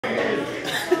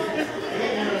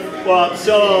Well, I'm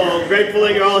so grateful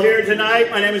that you're all here tonight.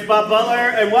 My name is Bob Butler,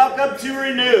 and welcome to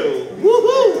Renew.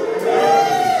 Woohoo!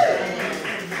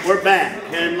 We're back,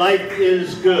 and life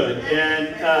is good.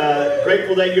 And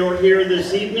grateful that you're here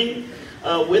this evening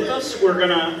with us. We're going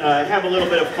to have a little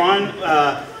bit of fun.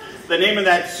 The name of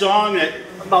that song that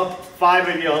about 5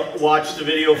 of you watched the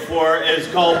video for is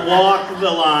called Walk the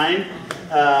Line.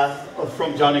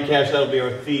 From Johnny Cash. That'll be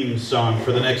our theme song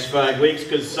for the next 5 weeks,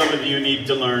 because some of you need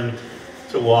to learn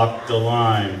to walk the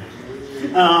line.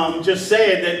 Just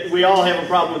saying that we all have a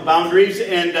problem with boundaries,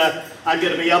 and I'm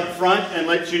going to be up front and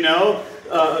let you know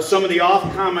some of the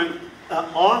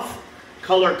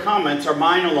off-color comments are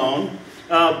mine alone,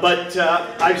 but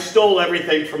I stole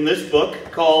everything from this book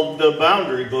called The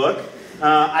Boundary Book.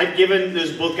 I've given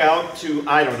this book out to,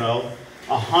 I don't know,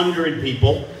 100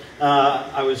 people.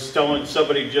 I was telling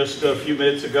somebody just a few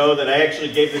minutes ago that I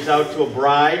actually gave this out to a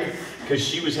bride because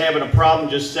she was having a problem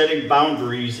just setting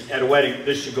boundaries at a wedding.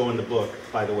 This should go in the book,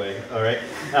 by the way, all right?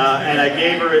 And I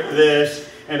gave her this,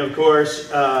 and of course,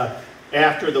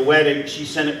 after the wedding, she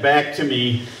sent it back to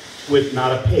me with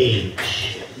not a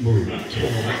page moved,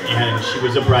 and she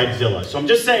was a bridezilla. So I'm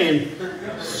just saying,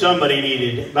 somebody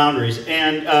needed boundaries.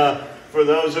 And for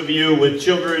those of you with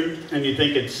children, and you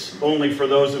think it's only for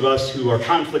those of us who are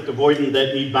conflict avoidant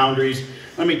that need boundaries,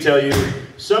 let me tell you,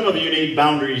 some of you need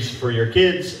boundaries for your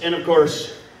kids. And of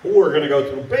course, we're going to go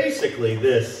through basically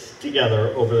this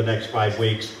together over the next 5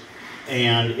 weeks.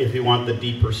 And if you want the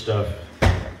deeper stuff,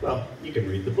 well, you can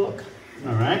read the book.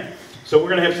 All right? So we're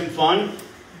going to have some fun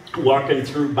walking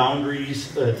through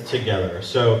boundaries together.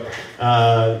 So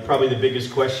probably the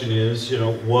biggest question is,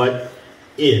 what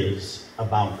is a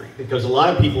boundary? Because a lot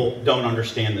of people don't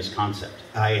understand this concept.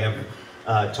 I have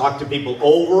talked to people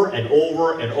over and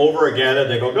over and over again, and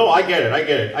they go, no, I get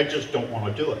it, I just don't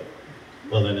want to do it.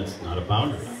 Well, then it's not a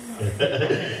boundary.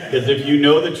 Because if you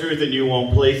know the truth and you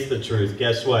won't place the truth,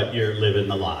 guess what? You're living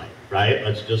the lie, right?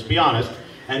 Let's just be honest.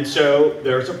 And so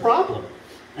there's a problem.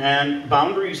 And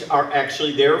boundaries are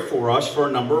actually there for us for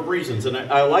a number of reasons. And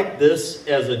I like this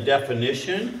as a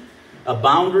definition. A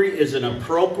boundary is an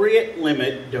appropriate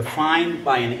limit defined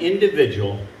by an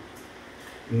individual,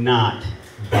 not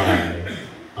by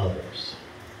others.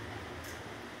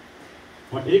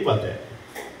 What do you think about that?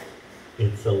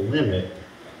 It's a limit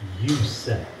you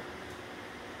set.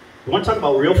 You want to talk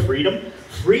about real freedom?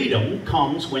 Freedom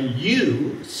comes when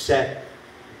you set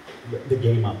the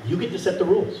game up. You get to set the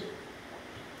rules.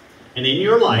 And in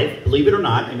your life, believe it or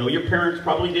not, I know your parents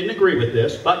probably didn't agree with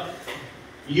this, but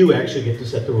you actually get to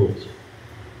set the rules.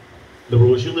 The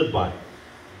rules you live by.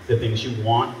 The things you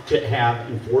want to have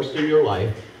enforced in your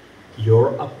life,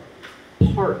 you're a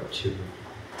part to.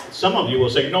 Some of you will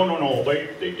say, no,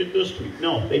 they did this to me.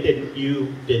 No, they didn't.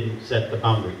 You didn't set the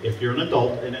boundary. If you're an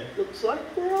adult, and it looks like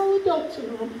we're all adults in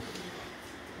the room,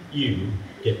 you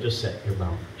get to set your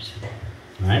boundaries.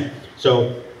 All right?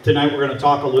 So tonight we're going to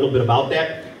talk a little bit about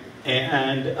that.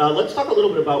 And let's talk a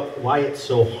little bit about why it's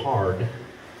so hard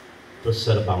to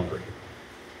set a boundary.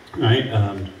 All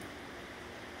right?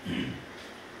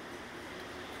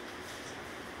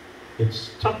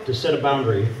 It's tough to set a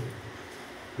boundary.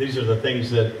 These are the things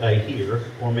that I hear,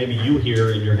 or maybe you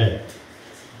hear in your head.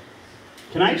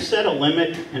 Can I set a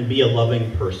limit and be a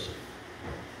loving person?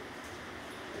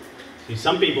 See,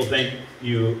 some people think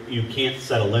you can't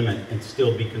set a limit and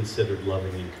still be considered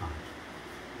loving and kind.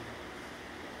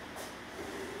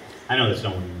 I know that's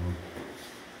not what you mean.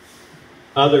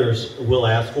 Others will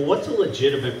ask, well, what's a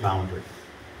legitimate boundary?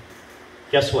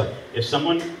 Guess what? If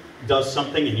someone does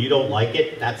something and you don't like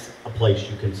it, that's a place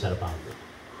you can set a boundary.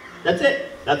 That's it.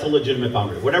 That's a legitimate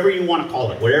boundary. Whatever you want to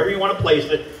call it, whatever you want to place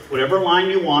it, whatever line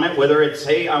you want it, whether it's,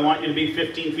 hey, I want you to be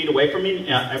 15 feet away from me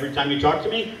every time you talk to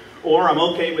me, or I'm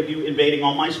okay with you invading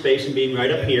all my space and being right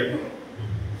up here.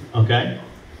 Okay?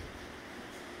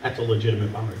 That's a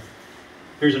legitimate boundary.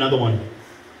 Here's another one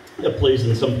that plays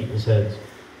in some people's heads.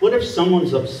 What if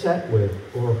someone's upset with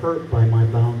or hurt by my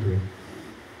boundary?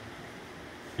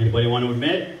 Anybody want to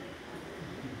admit?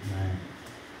 Right.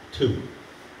 2.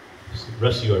 The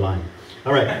rest of you are lying.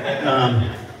 All right.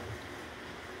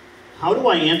 How do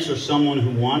I answer someone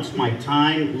who wants my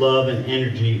time, love, and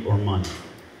energy or money?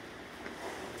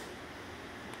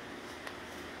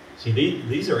 See,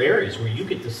 these are areas where you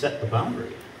get to set the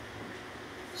boundary.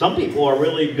 Some people are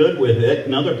really good with it,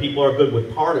 and other people are good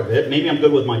with part of it. Maybe I'm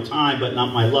good with my time, but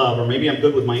not my love. Or maybe I'm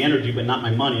good with my energy, but not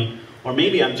my money. Or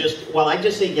maybe I'm just, well, I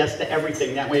just say yes to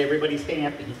everything. That way everybody's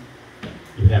happy.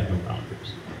 You have no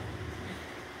boundaries.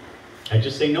 I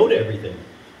just say no to everything.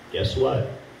 Guess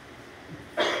what?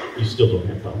 You still don't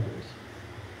have boundaries.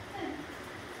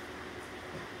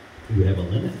 You have a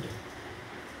limit.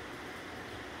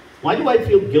 Why do I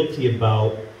feel guilty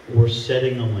about we're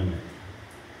setting a limit?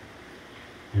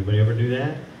 Anybody ever do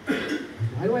that?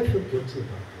 Why do I feel guilty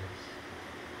about this?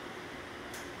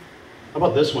 How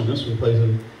about this one? This one plays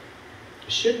in.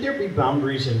 Should there be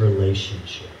boundaries in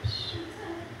relationships?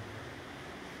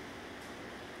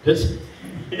 Because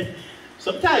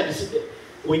sometimes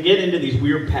we get into these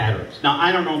weird patterns. Now,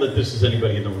 I don't know that this is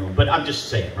anybody in the room, but I'm just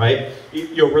saying, right?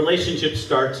 Your relationship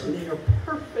starts and they are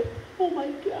perfect. Oh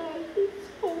my God, it's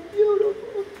so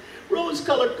beautiful.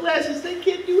 Rose-colored glasses, they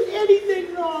can't do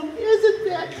anything wrong. Isn't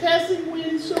that passing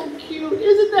wind so cute?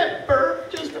 Isn't that burp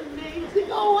just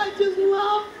amazing? Oh, I just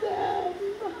love them.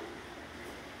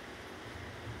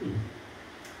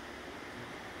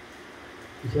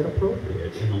 Is that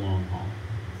appropriate in the long haul?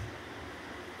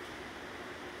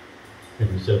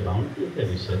 Have you said a boundary? Have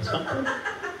you said something?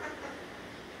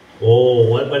 Oh,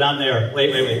 what went on there?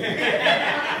 Wait.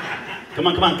 Come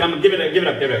on. Give it up.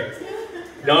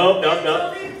 No. It's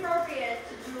totally appropriate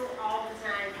to do all the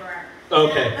time for our...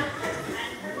 Okay.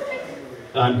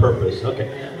 On purpose. Okay.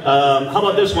 How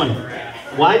about this one?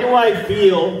 Why do I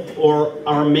feel or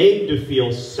are made to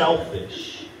feel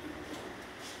selfish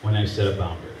when I set a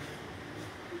boundary?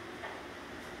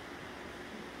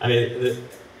 I mean, the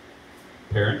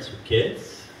parents with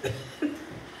kids,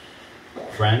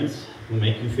 friends who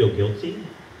make you feel guilty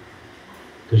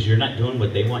because you're not doing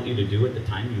what they want you to do at the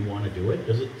time you want to do it.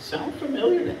 Does it sound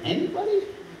familiar to anybody?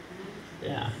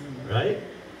 Yeah, right?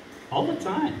 All the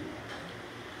time.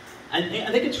 I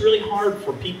think it's really hard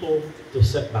for people to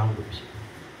set boundaries.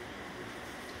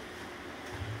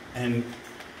 And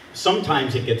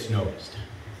sometimes it gets noticed.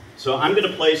 So I'm going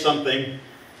to play something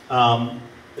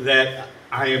that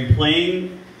I am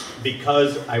playing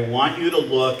because I want you to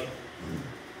look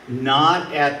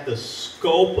not at the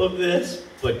scope of this,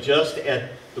 but just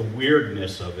at the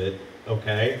weirdness of it,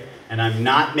 okay? And I'm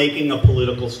not making a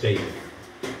political statement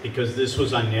because this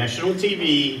was on national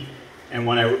TV, and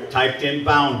when I typed in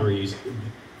boundaries,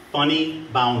 funny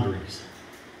boundaries,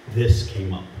 this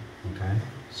came up, okay?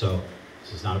 So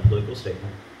this is not a political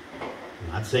statement.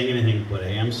 I'm not saying anything, but I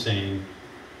am saying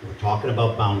we're talking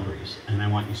about boundaries, and I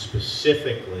want you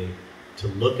specifically to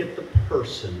look at the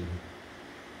person,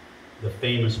 the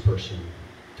famous person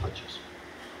touches.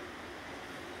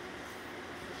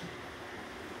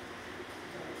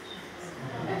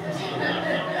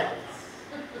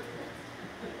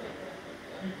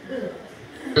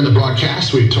 In the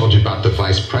broadcast, we told you about the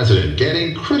vice president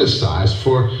getting criticized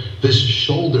for this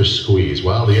shoulder squeeze.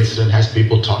 Well, the incident has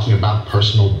people talking about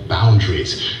personal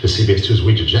boundaries. The CBS 2's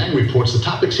Weijia Zhang reports the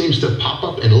topic seems to pop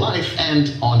up in life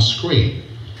and on screen.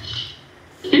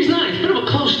 He's nice, bit of a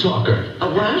close talker. A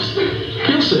what?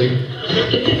 You'll see.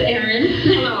 This is Aaron.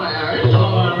 Hello, Aaron.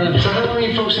 Hello, Aaron. So how long are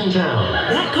you folks in town?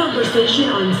 That conversation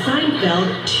on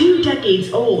Seinfeld, 2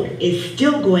 decades old, is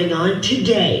still going on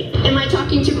today. Am I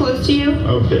talking too close to you?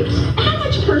 Oh, bits. How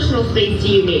much personal space do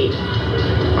you need?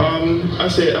 I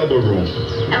say elbow room.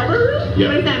 Elbow room? Yeah.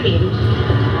 What does that mean?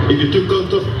 If you're too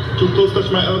close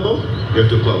touch my elbow, you're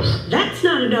too close. That's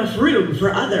not enough room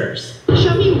for others.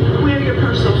 Show me where your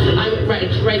personal space.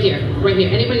 Right here.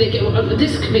 Anybody that get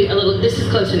this could be a little. This is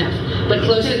close enough, but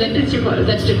closer than That's too close.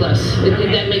 That's too close.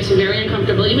 Okay. That makes me very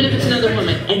uncomfortable, even if it's another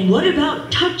woman. And what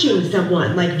about touching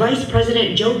someone like Vice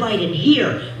President Joe Biden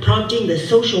here, prompting the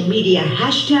social media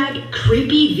hashtag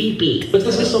 #CreepyVP? If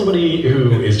this is somebody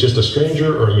who is just a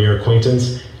stranger or a mere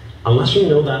acquaintance, unless you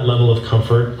know that level of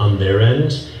comfort on their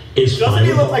end is fine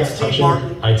with all that touching,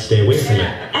 I'd stay away from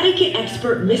it. Etiquette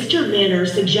expert Mr.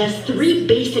 Manners suggests 3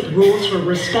 basic rules for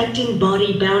respecting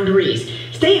body boundaries.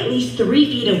 Stay at least 3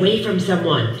 feet away from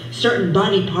someone. Certain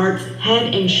body parts,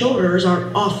 head and shoulders,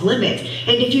 are off limits.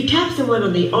 And if you tap someone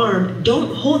on the arm,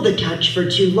 don't hold the touch for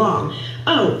too long.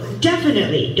 Oh,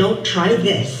 definitely don't try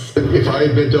this. If I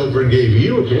bent over and gave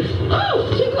you a kiss.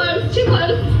 Oh, too close. Too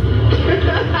close.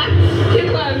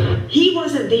 He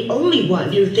wasn't the only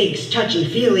one who thinks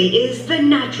touchy-feely is the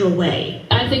natural way.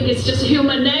 I think it's just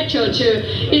human nature to,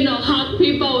 hug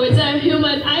people. It's a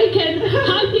human. I can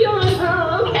hug you.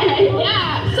 Oh, okay.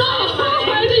 Yeah. So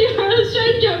hard. You're a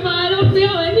stranger, but I don't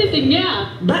feel anything.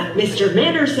 Yeah. But Mr.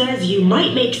 Manner says you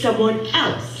might make someone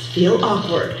else feel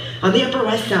awkward. On the Upper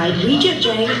West Side, Weijia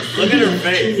Zhang. Look at her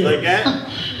face, like that.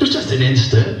 It was just an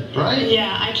instant, right?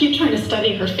 Yeah, I keep trying to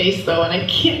study her face though, and I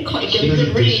can't quite get a good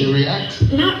Did read. she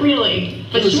react? Not really,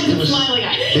 but she wasn't smiling.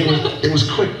 It was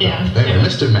quick. Though. Yeah.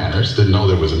 Mr. Manners didn't know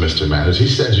there was a Mr. Manners. He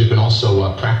says you can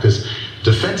also practice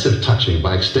defensive touching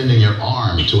by extending your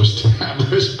arm to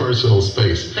establish personal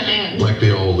space. The hand. Like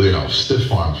the old,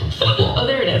 stiff arm from football. Oh,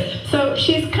 there it is. So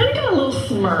she's kind of got a little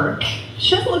smirk.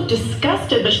 She doesn't look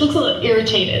disgusted, but she looks a little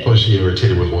irritated. Was she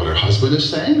irritated with what her husband is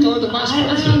saying or the vice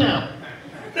president? I don't know.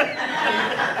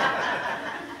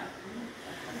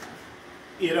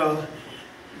 You know,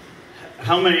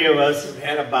 how many of us have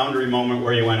had a boundary moment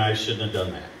where you went, I shouldn't have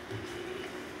done that?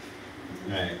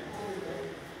 Right.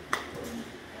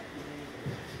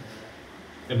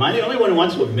 Am I the only one who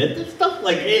wants to admit this stuff?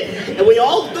 Like, and we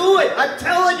all do it. I'm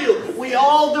telling you, we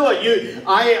all do it.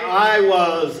 I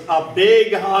was a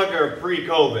big hugger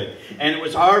pre-COVID, and it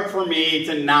was hard for me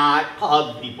to not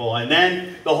hug people. And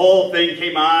then the whole thing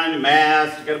came on,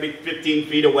 masks, you got to be 15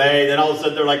 feet away. Then all of a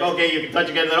sudden they're like, okay, you can touch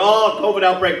again. Then, oh, COVID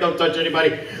outbreak, don't touch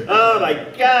anybody. Oh my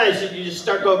gosh, and you just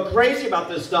start going crazy about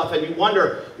this stuff, and you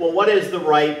wonder, well, what is the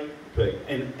right thing?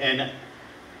 And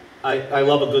I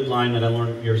love a good line that I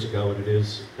learned years ago, and it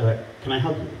is, can I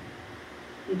hug you?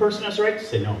 The person has the right to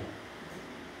say no,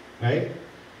 right?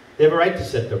 They have a right to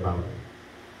set their boundary.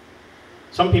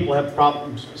 Some people have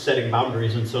problems setting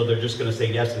boundaries, and so they're just going to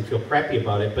say yes and feel crappy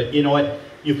about it, but you know what?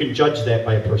 You can judge that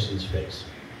by a person's face.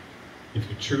 If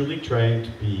you're truly trying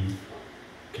to be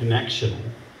connectional,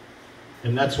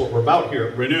 and that's what we're about here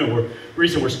at Renew. The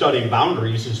reason we're studying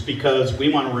boundaries is because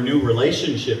we want to renew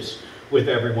relationships with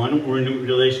everyone, renew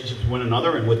relationships with one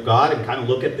another and with God, and kind of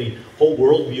look at the whole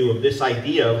worldview of this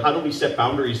idea of how do we set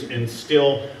boundaries and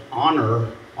still honor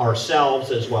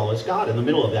ourselves as well as God in the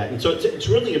middle of that. And so it's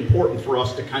really important for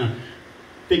us to kind of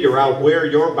figure out where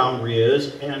your boundary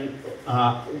is and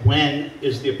when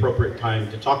is the appropriate time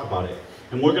to talk about it.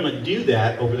 And we're going to do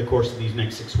that over the course of these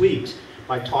next 6 weeks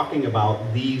by talking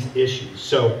about these issues.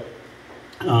 So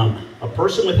a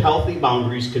person with healthy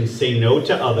boundaries can say no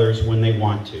to others when they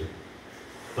want to,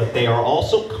 but they are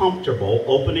also comfortable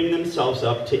opening themselves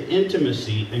up to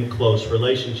intimacy and close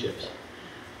relationships.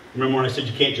 Remember when I said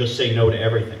you can't just say no to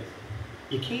everything?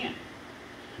 You can't.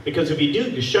 Because if you do,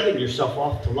 you're shutting yourself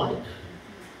off to life.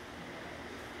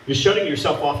 You're shutting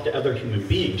yourself off to other human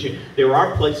beings. There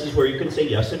are places where you can say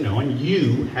yes and no, and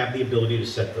you have the ability to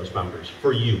set those boundaries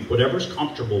for you, whatever's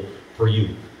comfortable for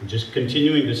you. I'm just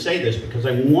continuing to say this because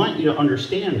I want you to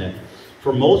understand that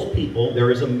for most people,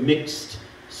 there is a mixed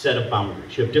set of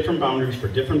boundaries. You have different boundaries for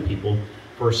different people.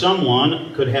 For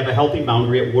someone, could have a healthy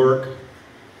boundary at work.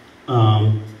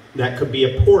 That could be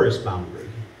a porous boundary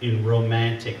in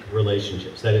romantic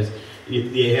relationships. That is,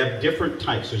 you have different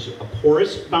types. There's a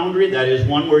porous boundary. That is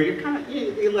one where you kind of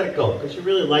you let it go because you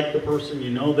really like the person, you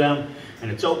know them,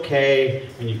 and it's okay,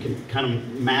 and you can kind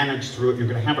of manage through it. You're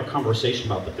going to have a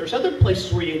conversation about it. But there's other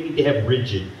places where you need to have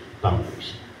rigid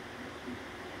boundaries.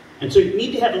 And so you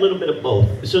need to have a little bit of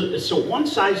both. So one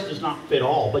size does not fit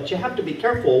all, but you have to be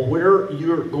careful where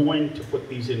you're going to put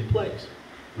these in place,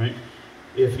 right?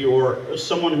 If you're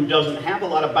someone who doesn't have a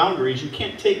lot of boundaries, you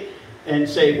can't take and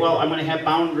say, well, I'm going to have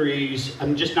boundaries.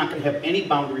 I'm just not going to have any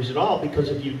boundaries at all, because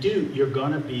if you do, you're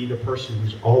going to be the person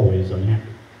who's always unhappy.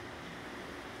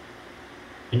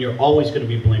 And you're always going to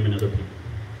be blaming other people.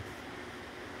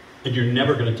 And you're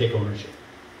never going to take ownership.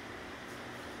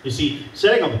 You see,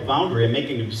 setting up a boundary and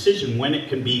making a decision when it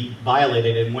can be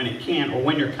violated and when it can't, or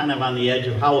when you're kind of on the edge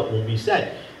of how it will be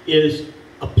set, is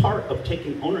a part of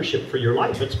taking ownership for your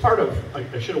life. It's part of, I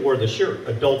should have wore the shirt,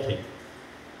 adulting.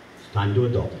 It's time to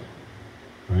adult,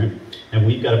 right? And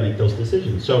we've got to make those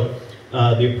decisions. So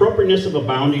the appropriateness of a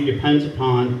boundary depends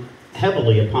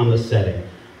heavily upon the setting.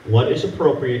 What is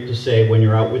appropriate to say when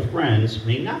you're out with friends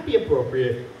may not be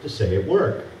appropriate to say at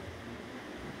work.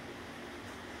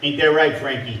 Ain't that right,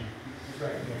 Frankie?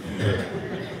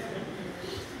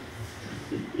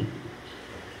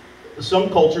 Some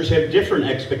cultures have different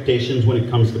expectations when it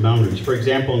comes to boundaries. For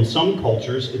example, in some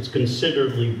cultures, it's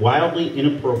considered wildly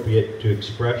inappropriate to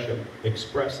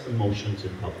express emotions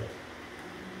in public.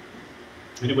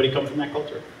 Anybody come from that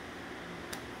culture?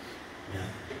 Yeah.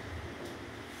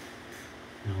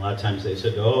 And a lot of times they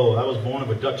said, oh, I was born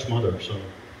of a Dutch mother, so,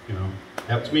 you know,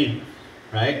 that's me,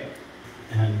 right?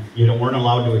 And you weren't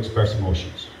allowed to express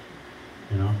emotions.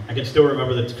 You know, I can still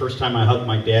remember the first time I hugged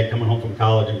my dad coming home from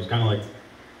college. It was kind of like,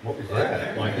 what was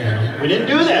that? Like, you know, we didn't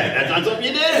do that. That's not something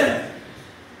you did.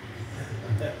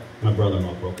 My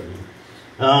brother-in-law broke it.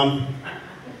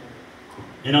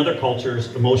 In other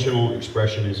cultures, emotional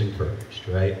expression is encouraged,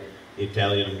 right? The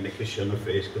Italian, I'm going to kiss you on the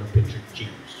face, going to pinch your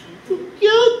cheeks.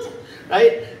 Cute,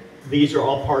 right? These are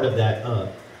all part of that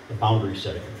the boundary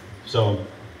setting. So,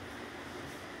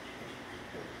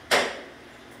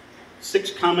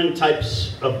 6 common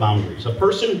types of boundaries. A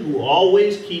person who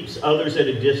always keeps others at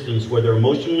a distance, whether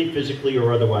emotionally, physically,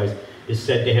 or otherwise, is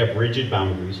said to have rigid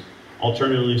boundaries.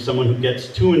 Alternatively, someone who gets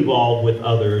too involved with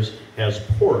others has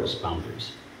porous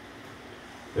boundaries.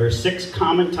 There are 6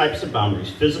 common types of boundaries.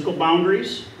 Physical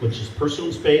boundaries, which is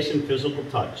personal space and physical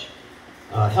touch.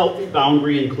 A healthy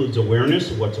boundary includes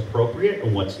awareness of what's appropriate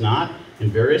and what's not in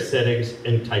various settings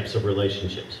and types of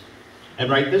relationships. And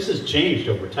right, this has changed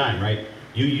over time, right?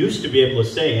 You used to be able to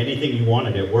say anything you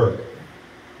wanted at work.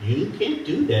 You can't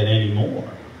do that anymore.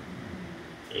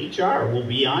 HR will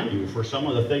be on you for some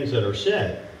of the things that are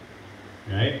said,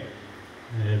 right?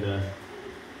 And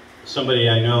somebody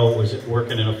I know was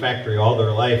working in a factory all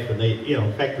their life, and they,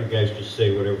 factory guys just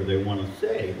say whatever they want to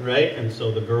say, right? And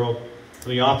so the girl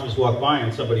from the office walked by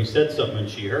and somebody said something and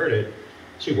she heard it.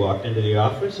 She walked into the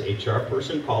office, HR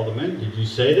person called them in. Did you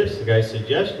say this? The guy said,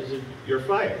 yes. He said, you're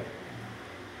fired.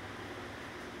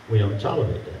 We don't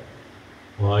tolerate that.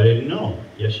 Well, I didn't know.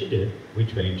 Yes, you did. We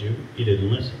trained you. You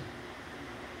didn't listen.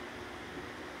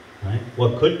 Right?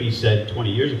 What could be said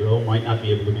 20 years ago might not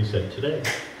be able to be said today.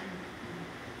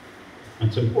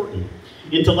 That's important.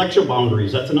 Intellectual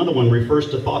boundaries, that's another one, refers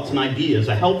to thoughts and ideas.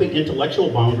 A healthy intellectual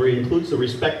boundary includes the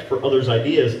respect for others'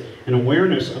 ideas and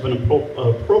awareness of an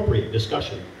appropriate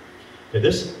discussion. Okay,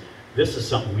 this is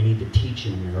something we need to teach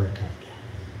in America again.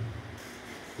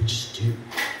 We just do.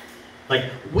 Like,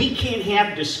 we can't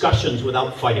have discussions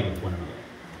without fighting with one another.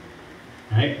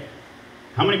 Right?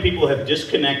 How many people have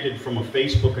disconnected from a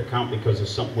Facebook account because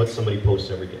of what somebody posts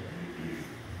every day?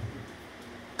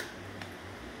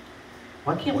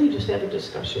 Why can't we just have a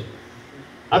discussion?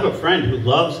 I have a friend who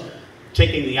loves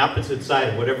taking the opposite side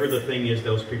of whatever the thing is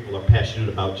those people are passionate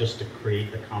about just to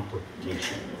create the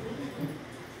confrontation.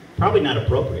 Probably not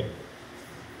appropriate,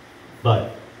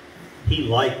 but he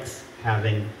likes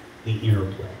having the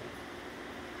interplay.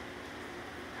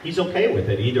 He's okay with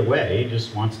it either way, he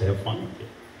just wants to have fun with it.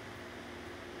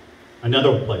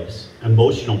 Another place,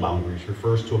 emotional boundaries,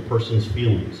 refers to a person's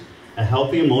feelings. A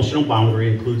healthy emotional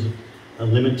boundary includes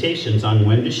limitations on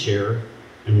when to share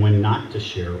and when not to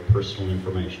share personal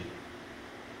information.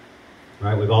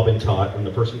 Right? We've all been taught when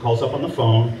the person calls up on the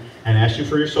phone and asks you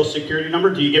for your social security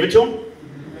number, do you give it to them?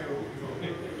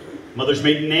 Mother's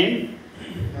maiden name?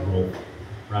 No.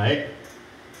 Right?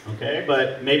 Okay,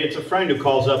 but maybe it's a friend who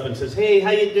calls up and says, hey,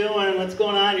 how you doing? What's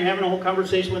going on? You're having a whole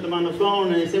conversation with them on the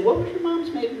phone, and they say, what was your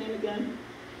mom's maiden name again?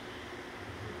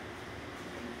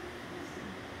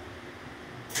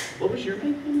 What was your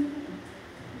maiden name again?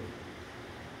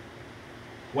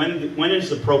 When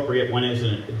is appropriate, when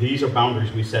isn't? These are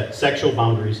boundaries we set. Sexual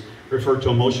boundaries refer to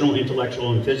emotional,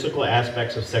 intellectual, and physical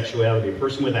aspects of sexuality. A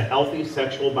person with a healthy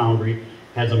sexual boundary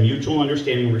has a mutual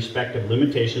understanding and respect of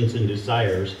limitations and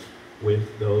desires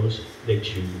with those they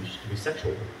choose to be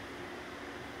sexual with.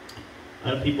 A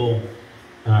lot of people,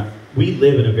 we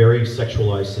live in a very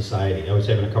sexualized society. I was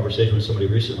having a conversation with somebody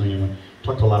recently and we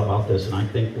talked a lot about this, and I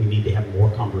think we need to have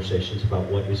more conversations about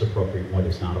what is appropriate and what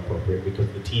is not appropriate, because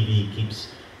the TV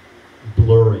keeps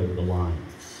blurring the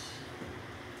lines.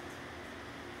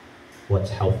 What's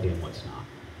healthy and what's not.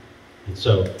 And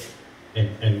so,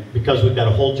 and because we've got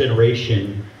a whole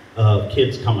generation of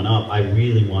kids coming up, I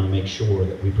really want to make sure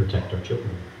that we protect our children.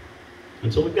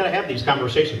 And so we've got to have these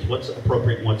conversations, what's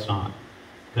appropriate and what's not.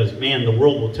 Because, man, the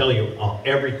world will tell you, oh,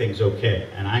 everything's okay.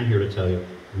 And I'm here to tell you,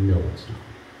 no, it's not.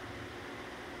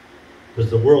 Because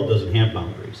the world doesn't have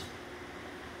boundaries.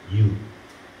 You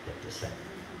get to set.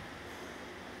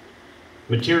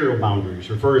 Material boundaries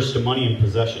refers to money and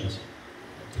possessions.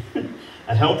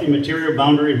 A healthy material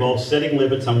boundary involves setting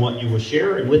limits on what you will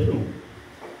share and with whom.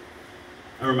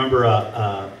 I remember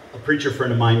a preacher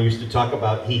friend of mine used to talk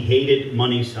about he hated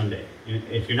Money Sunday.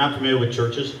 If you're not familiar with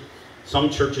churches, some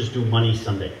churches do Money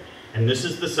Sunday. And this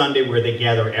is the Sunday where they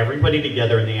gather everybody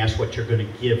together and they ask what you're going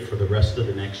to give for the rest of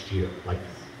the next year.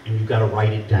 And you've got to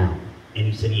write it down. And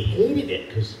he said he hated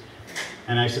it.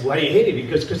 And I said, why do you hate it?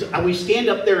 Because we stand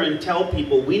up there and tell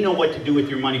people we know what to do with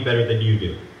your money better than you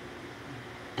do.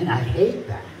 And I hate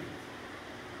that.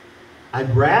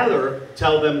 I'd rather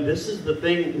tell them this is the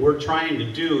thing we're trying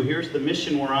to do, here's the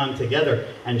mission we're on together,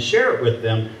 and share it with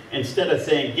them instead of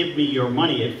saying, give me your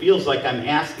money. It feels like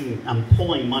I'm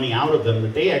pulling money out of them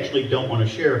that they actually don't want to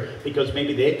share because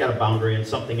maybe they've got a boundary and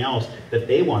something else that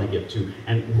they want to give to.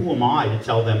 And who am I to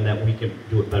tell them that we can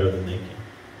do it better than they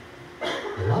can?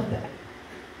 I love that.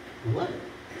 I love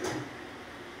it.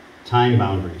 Time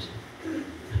boundaries.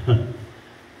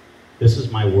 This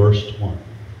is my worst one.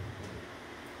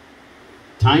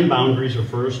 Time boundaries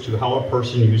refers to how a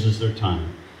person uses their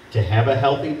time. To have a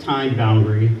healthy time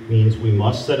boundary means we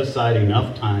must set aside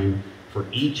enough time for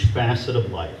each facet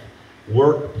of life.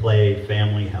 Work, play,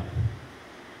 family, health.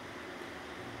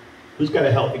 Who's got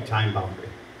a healthy time boundary?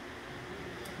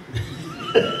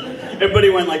 Everybody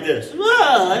went like this.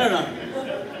 I don't know.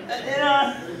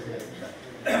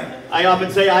 I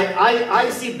often say I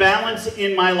see balance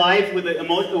in my life with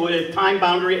a time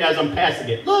boundary as I'm passing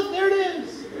it. Look, there it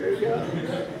is. There you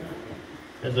go.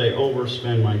 As I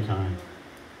overspend my time.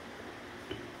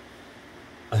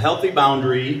 A healthy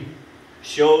boundary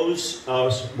shows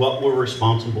us what we're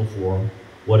responsible for,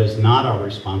 what is not our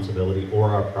responsibility or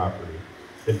our property.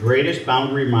 The greatest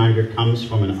boundary reminder comes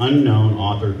from an unknown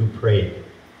author who prayed.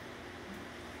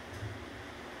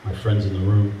 My friends in the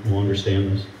room will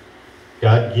understand this.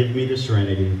 God, give me the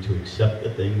serenity to accept the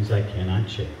things I cannot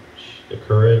change, the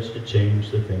courage to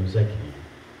change the things I can,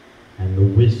 and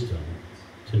the wisdom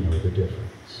to know the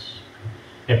difference.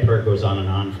 That prayer goes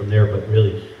on from there, but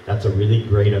really, that's a really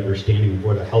great understanding of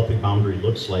what a healthy boundary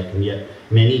looks like, and yet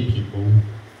many people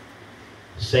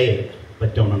say it,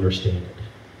 but don't understand it.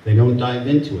 They don't dive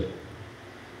into it.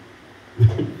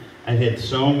 I've had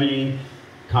so many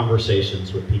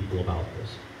conversations with people about this.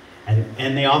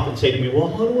 And they often say to me, well,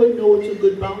 how do I know it's a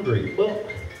good boundary? Well,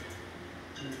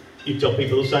 you tell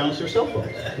people to silence their cell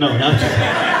phones. No, not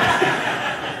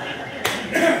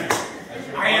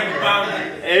I have a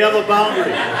boundary. I have a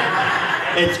boundary.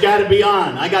 It's got to be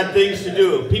on. I got things to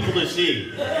do, people to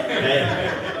see.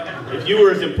 If you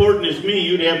were as important as me,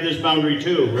 you'd have this boundary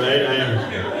too, right? I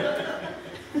understand.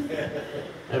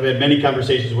 I've had many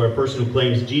conversations where a person who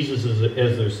claims Jesus as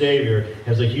their Savior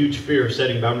has a huge fear of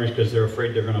setting boundaries because they're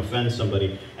afraid they're going to offend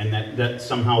somebody, and that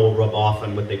somehow will rub off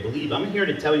on what they believe. I'm here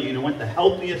to tell you, you know what? The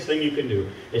healthiest thing you can do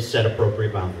is set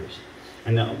appropriate boundaries.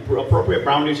 And the appropriate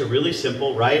boundaries are really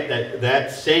simple, right?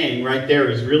 That saying right there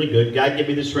is really good. God, give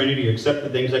me the serenity to accept the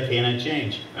things I cannot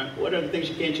change. What are the things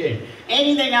you can't change?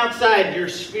 Anything outside your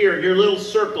sphere, your little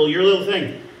circle, your little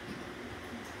thing.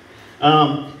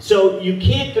 So you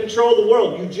can't control the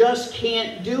world. You just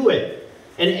can't do it.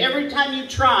 And every time you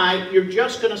try, you're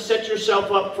just going to set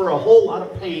yourself up for a whole lot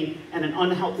of pain and an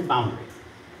unhealthy boundary.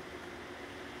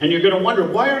 And you're going to wonder,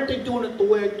 why aren't they doing it the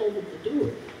way I told them to do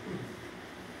it?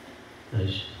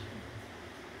 Because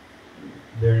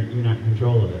you're not in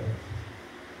control of it.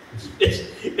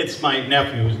 It's my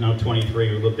nephew, who's now 23,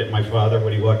 who looked at my father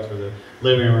when he walked through the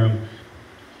living room.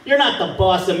 You're not the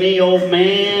boss of me, old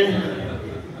man.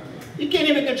 You can't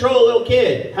even control a little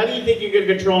kid. How do you think you can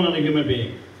control another human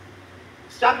being?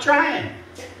 Stop trying.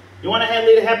 You want to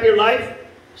lead a happier life?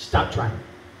 Stop trying.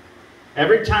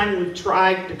 Every time we've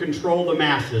tried to control the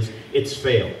masses, it's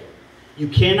failed. You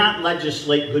cannot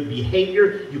legislate good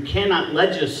behavior. You cannot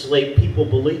legislate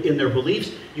people in their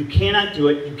beliefs. You cannot do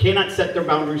it. You cannot set their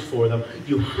boundaries for them.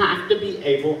 You have to be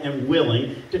able and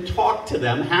willing to talk to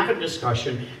them, have a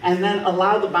discussion, and then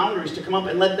allow the boundaries to come up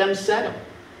and let them set them.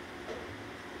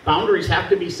 Boundaries have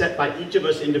to be set by each of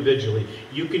us individually.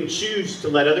 You can choose to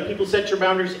let other people set your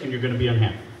boundaries, and you're going to be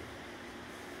unhappy.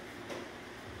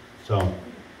 So,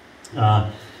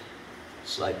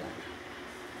 slide back.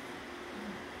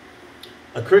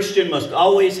 A Christian must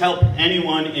always help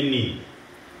anyone in need.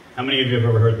 How many of you have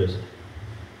ever heard this?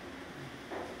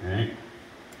 All right.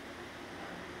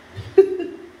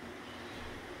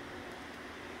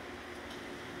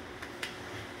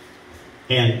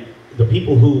 And the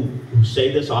people who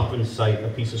say this often cite a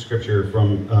piece of scripture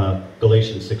from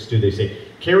Galatians 6:2. They say,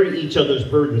 carry each other's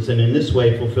burdens and in this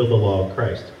way fulfill the law of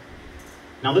Christ.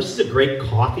 Now this is a great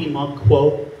coffee mug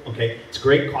quote. Okay, it's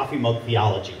great coffee mug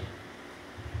theology.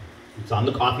 It's on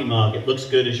the coffee mug. It looks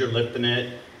good as you're lifting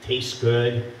it. Tastes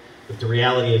good. But the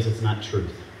reality is it's not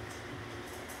truth.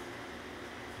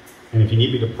 And if you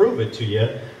need me to prove it to you,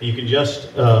 you can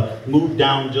just move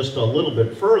down just a little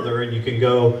bit further and you can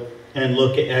go and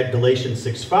look at Galatians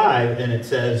 6:5, and it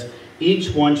says, each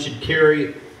one should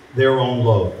carry their own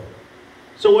load.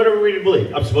 So what are we to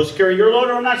believe? I'm supposed to carry your load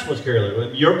or I'm not supposed to carry your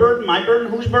load? Your burden, my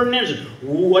burden, whose burden is it?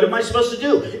 What am I supposed to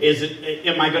do?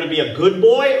 Am I going to be a good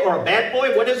boy or a bad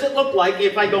boy? What does it look like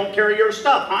if I don't carry your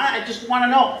stuff? I just want to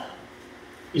know.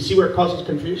 You see where it causes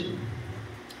confusion?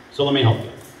 So let me help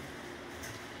you.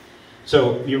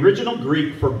 So the original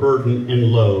Greek for burden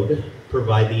and load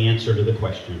provide the answer to the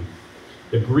question.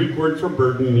 The Greek word for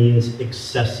burden means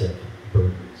excessive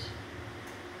burdens.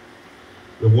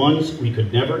 The ones we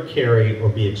could never carry or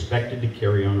be expected to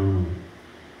carry on our own.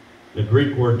 The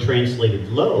Greek word translated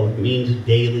load means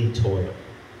daily toil.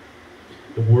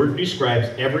 The word describes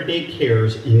everyday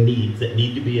cares and needs that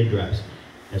need to be addressed.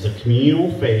 As a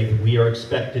communal faith, we are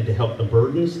expected to help the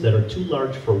burdens that are too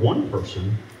large for one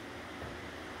person,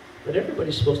 but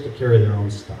everybody's supposed to carry their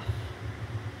own stuff.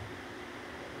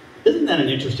 Isn't that an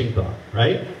interesting thought,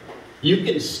 right? You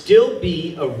can still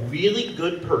be a really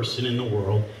good person in the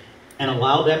world and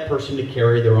allow that person to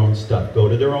carry their own stuff, go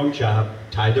to their own job,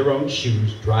 tie their own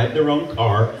shoes, drive their own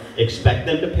car, expect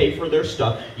them to pay for their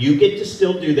stuff. You get to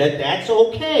still do that. That's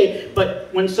okay. But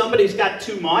when somebody's got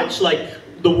too much, like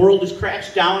the world has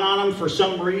crashed down on them for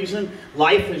some reason,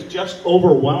 life has just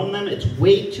overwhelmed them, it's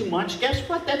way too much, guess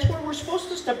what? That's where we're supposed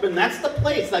to step in. That's the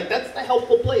place. Like, that's the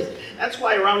helpful place. That's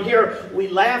why around here we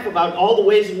laugh about all the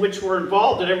ways in which we're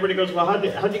involved, and everybody goes, well, how'd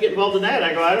you get involved in that?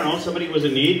 I go, I don't know. Somebody was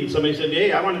in need, and somebody said,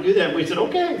 hey, I want to do that. And we said,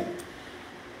 okay.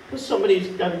 Because somebody's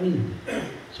got a need.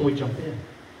 So we jump in.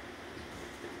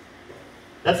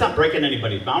 That's not breaking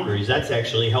anybody's boundaries. That's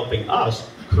actually helping us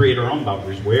create our own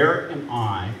boundaries. Where am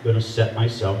I going to set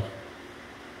myself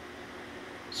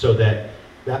so that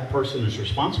that person is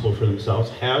responsible for themselves,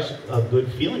 has a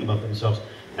good feeling about themselves,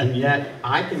 and yet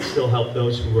I can still help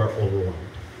those who are overwhelmed?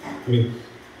 I mean,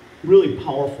 really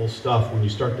powerful stuff when you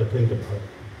start to think about it.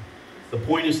 The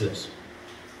point is this.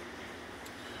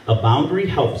 A boundary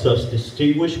helps us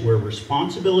distinguish where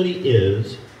responsibility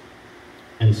is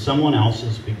and someone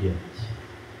else's begins.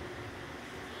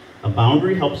 A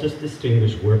boundary helps us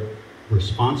distinguish where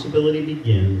responsibility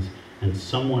begins and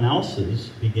someone else's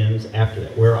begins after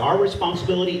that. Where our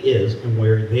responsibility is and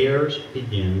where theirs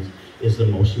begins is the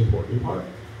most important part.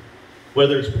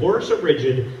 Whether it's porous or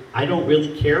rigid, I don't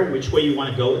really care which way you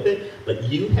want to go with it, but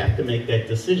you have to make that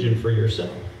decision for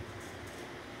yourself.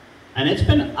 And it's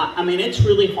been, I mean, it's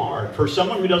really hard. For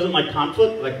someone who doesn't like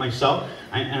conflict, like myself,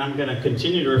 and I'm going to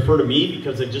continue to refer to me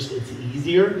because it's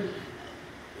easier.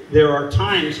 There are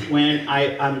times when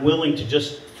I'm willing to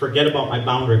just forget about my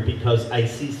boundary because I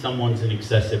see someone's in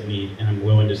excessive need, and I'm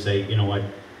willing to say, you know what,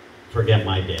 forget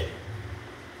my day.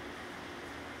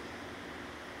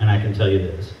 And I can tell you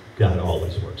this, God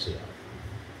always works it out.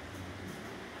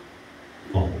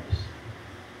 Always.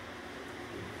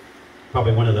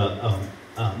 Probably one of the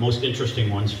most interesting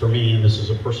ones for me, and this is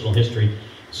a personal history.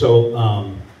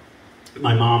 So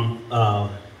my mom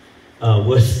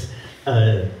was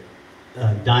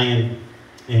dying,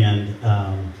 and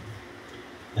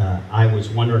I was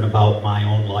wondering about my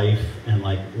own life and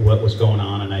like what was going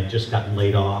on, and I'd just gotten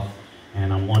laid off,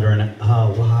 and I'm wondering,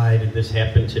 why did this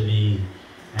happen to me?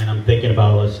 And I'm thinking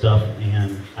about all this stuff,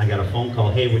 and I got a phone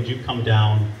call, hey, would you come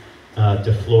down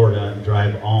to Florida and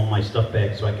drive all my stuff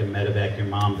back so I can medevac your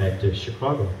mom back to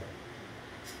Chicago?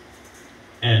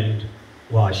 And,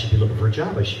 well, I should be looking for a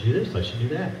job. I should do this. I should do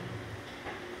that.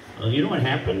 Well, you know what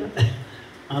happened?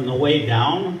 On the way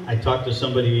down, I talked to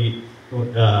somebody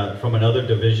from another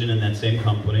division in that same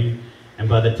company, and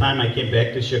by the time I came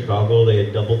back to Chicago, they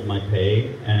had doubled my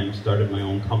pay and started my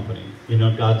own company. You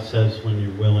know, God says when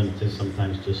you're willing to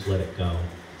sometimes just let it go,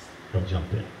 He'll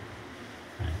jump in.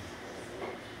 Right?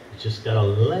 You just gotta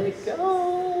let it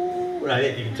go.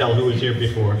 Right? You can tell who was here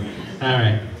before. All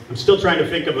right. I'm still trying to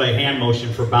think of a hand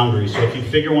motion for boundaries, so if you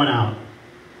figure one out,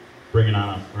 bring it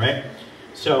on up, right?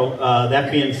 So,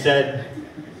 that being said,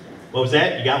 what was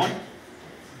that? You got one?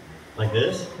 Like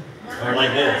this? Or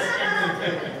like this?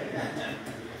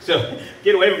 So,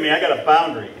 get away from me, I got a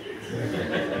boundary.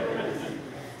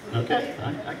 Okay,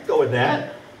 I can go with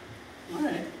that. All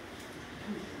right.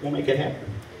 We'll make it happen.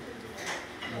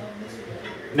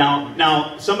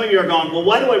 Now, some of you are going, well,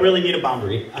 why do I really need a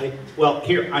boundary? Well,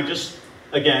 here,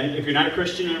 again, if you're not a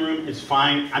Christian in the room, it's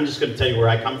fine. I'm just going to tell you where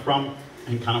I come from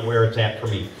and kind of where it's at for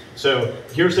me. So,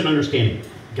 here's an understanding.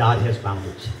 God has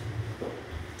boundaries.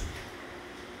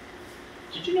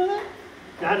 Did you know that?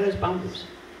 God has boundaries.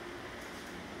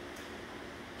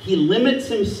 He limits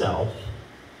Himself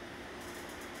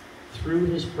through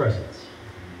His presence.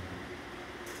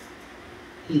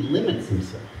 He limits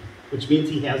Himself, which means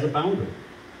He has a boundary.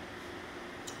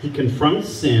 He confronts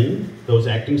sin, those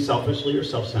acting selfishly or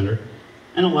self-centered,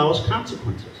 and allows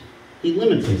consequences. He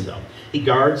limits Himself. He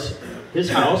guards His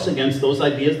house against those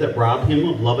ideas that rob Him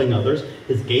of loving others.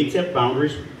 His gates have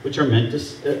boundaries which are meant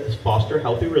to foster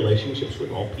healthy relationships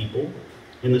with all people.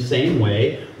 In the same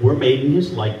way, we're made in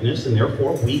His likeness, and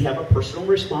therefore we have a personal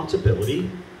responsibility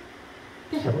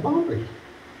to have a boundary.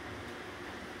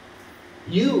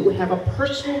 You have a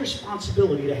personal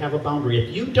responsibility to have a boundary.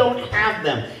 If you don't have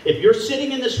them, if you're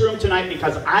sitting in this room tonight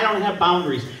because I don't have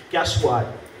boundaries, guess what?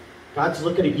 God's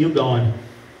looking at you going,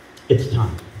 it's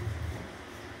time.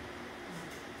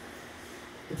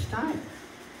 It's time.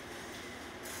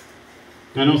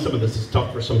 I know some of this is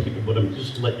tough for some people, but I'm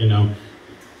just to let you know.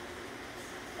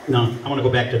 Now, I want to go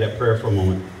back to that prayer for a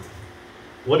moment.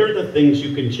 What are the things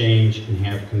you can change and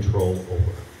have control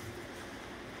over?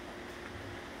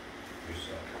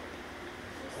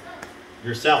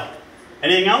 Yourself.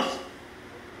 Anything else?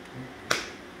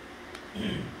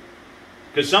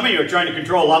 Because some of you are trying to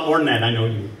control a lot more than that. I know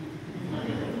you.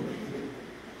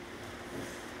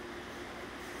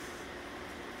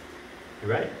 You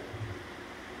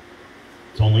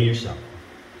It's only yourself.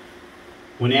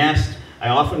 When asked, I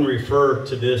often refer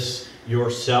to this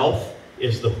yourself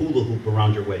as the hula hoop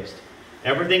around your waist.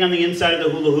 Everything on the inside of the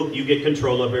hula hoop, you get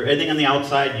control of. Everything on the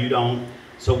outside, you don't.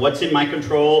 So what's in my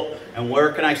control, and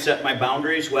where can I set my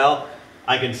boundaries? Well,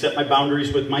 I can set my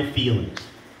boundaries with my feelings.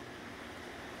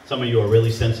 Some of you are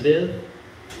really sensitive.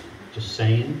 Just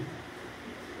saying.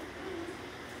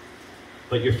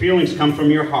 But your feelings come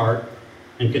from your heart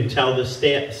and can tell the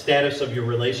status of your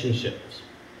relationships.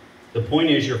 The point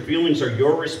is, your feelings are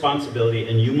your responsibility,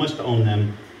 and you must own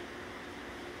them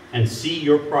and see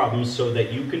your problems so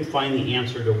that you can find the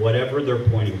answer to whatever they're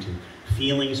pointing to.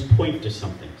 Feelings point to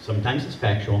something. Sometimes it's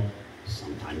factual,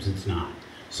 sometimes it's not.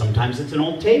 Sometimes it's an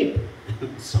old tape,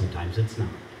 sometimes it's not.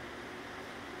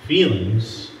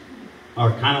 Feelings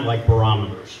are kind of like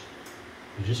barometers.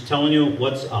 They're just telling you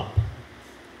what's up.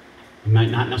 It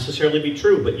might not necessarily be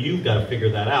true, but you've got to figure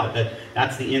that out.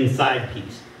 That's the inside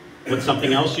piece. What's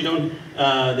something else you don't,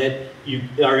 that you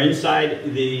are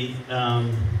inside the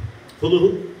hula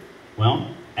hoop? Well,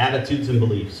 attitudes and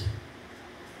beliefs.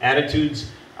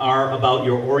 Attitudes are about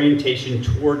your orientation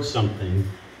towards something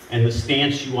and the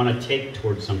stance you want to take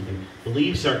towards something.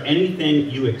 Beliefs are anything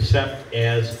you accept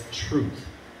as truth.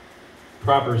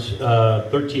 Proverbs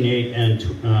 13:8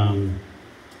 and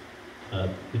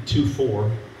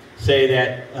 2:4 say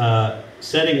that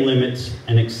setting limits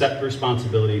and accept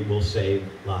responsibility will save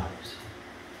lives.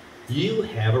 You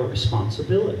have a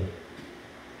responsibility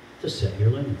to set your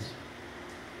limits.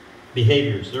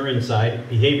 Behaviors, they're inside.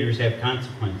 Behaviors have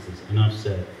consequences. Enough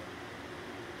said.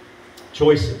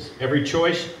 Choices. Every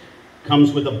choice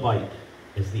comes with a bite,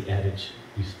 as the adage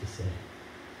used to say.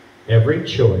 Every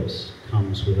choice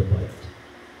comes with a bite.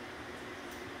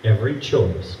 Every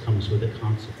choice comes with a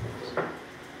consequence.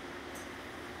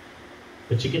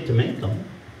 But you get to make them.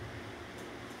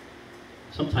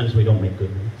 Sometimes we don't make good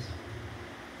ones.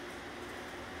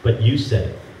 But you set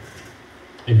it,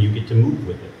 and you get to move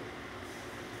with it.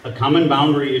 A common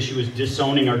boundary issue is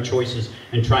disowning our choices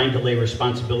and trying to lay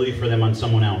responsibility for them on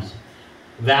someone else.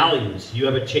 Values. You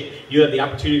have the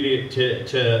opportunity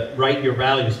to write your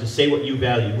values, to say what you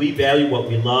value. We value what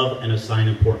we love and assign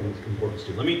importance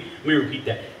to. Let me repeat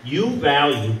that. You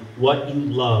value what you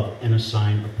love and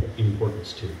assign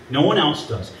importance to. No one else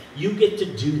does. You get to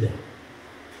do that.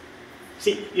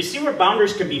 See, you see where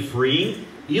boundaries can be free?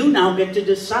 You now get to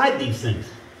decide these things.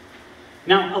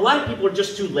 Now, a lot of people are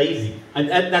just too lazy.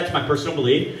 That's my personal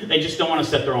belief. They just don't want to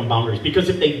set their own boundaries. Because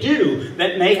if they do,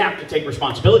 then they have to take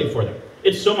responsibility for them.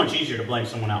 It's so much easier to blame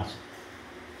someone else.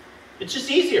 It's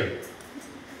just easier.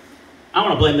 I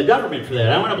want to blame the government for that.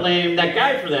 I want to blame that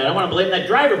guy for that. I want to blame that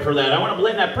driver for that. I want to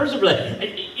blame that person for that.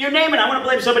 You name it, I want to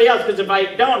blame somebody else, because if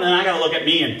I don't, then I got to look at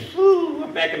me and, whew,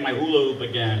 I'm back in my hula hoop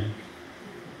again.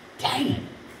 Dang it.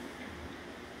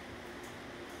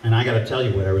 And I got to tell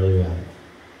you what I really value.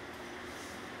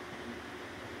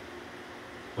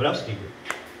 What else do you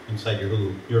do inside your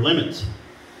hula hoop? Your limits.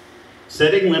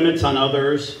 Setting limits on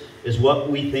others is what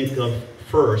we think of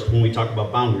first when we talk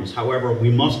about boundaries. However,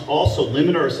 we must also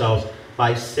limit ourselves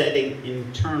by setting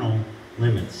internal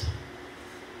limits.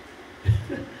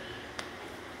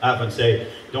 I often say,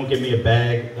 don't give me a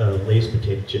bag of Lay's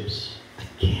potato chips. I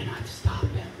cannot stop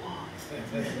at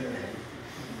one.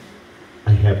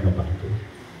 I have no boundary.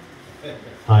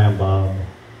 Hi, I'm Bob,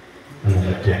 and I'm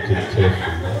addicted to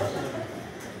food.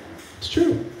 It's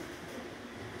true.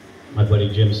 My buddy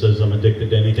Jim says I'm addicted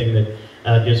to anything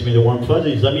that gives me the warm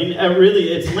fuzzies. I mean,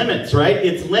 really, it's limits, right?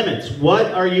 It's limits.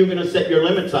 What are you going to set your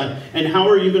limits on? And how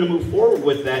are you going to move forward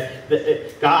with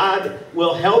that? God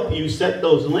will help you set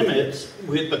those limits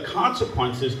with the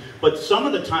consequences, but some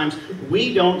of the times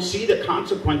we don't see the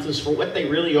consequences for what they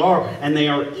really are, and they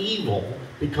are evil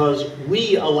because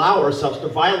we allow ourselves to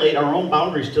violate our own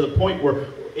boundaries to the point where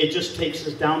it just takes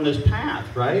us down this path,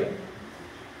 right?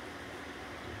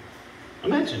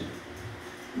 Imagine.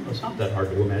 Well, it's not that hard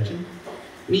to imagine.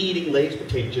 Me eating Lay's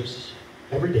potato chips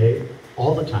every day,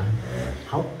 all the time.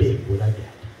 How big would I get?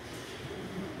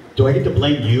 Do I get to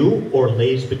blame you or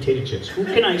Lay's potato chips? Who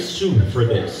can I sue for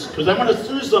this? Because I want to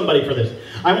sue somebody for this.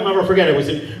 I will never forget, I was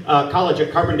in college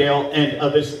at Carbondale,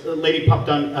 and this lady popped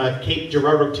on Kate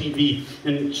Gerardo TV,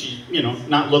 and she's, you know,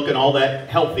 not looking all that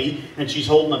healthy, and she's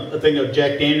holding a thing of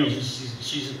Jack Daniels, and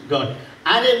she's going,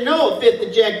 I didn't know a fifth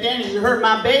of Jack Daniels would hurt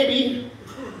my baby.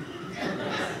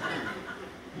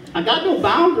 I got no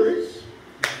boundaries.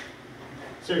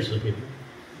 Seriously, people.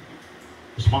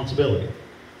 Responsibility,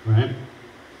 right?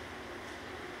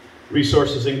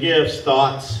 Resources and gifts,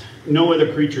 thoughts. No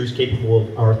other creature is capable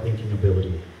of our thinking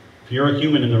ability. If you're a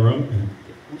human in the room, and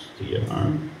most of you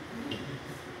are,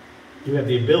 you have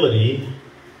the ability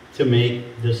to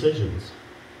make decisions.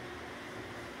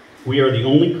 We are the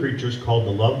only creatures called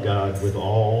to love God with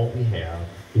all we have,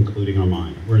 including our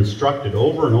mind. We're instructed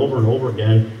over and over and over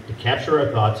again to capture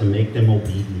our thoughts and make them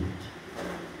obedient.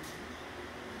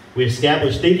 We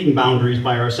establish thinking boundaries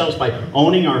by ourselves, by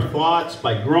owning our thoughts,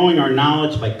 by growing our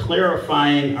knowledge, by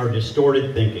clarifying our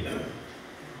distorted thinking.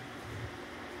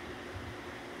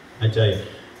 I tell you,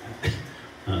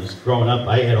 when I was growing up,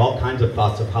 I had all kinds of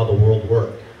thoughts of how the world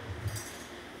worked.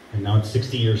 And now it's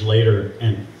 60 years later,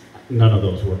 and none of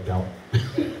those worked out.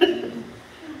 The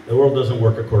world doesn't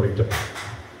work according to plan.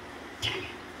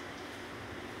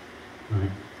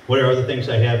 Right? What are other things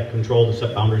I have control to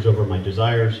set boundaries over? My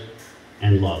desires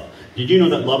and love. Did you know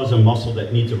that love is a muscle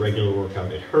that needs a regular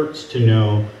workout? It hurts to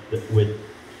know the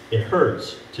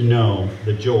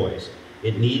joys.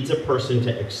 It needs a person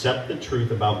to accept the truth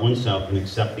about oneself and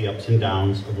accept the ups and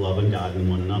downs of loving God and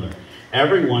one another.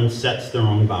 Everyone sets their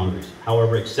own boundaries.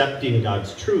 However, accepting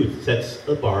God's truth sets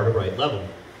the bar to right level.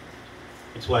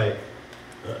 That's why,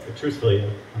 truthfully,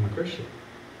 I'm a Christian.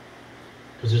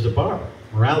 Because there's a bar.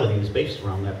 Morality is based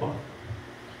around that bar.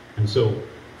 And so,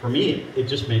 for me, it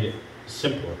just made it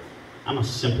simpler. I'm a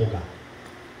simple guy.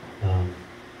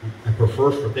 I prefer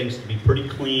for things to be pretty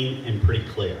clean and pretty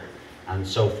clear. And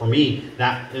so for me,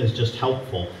 that is just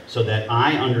helpful so that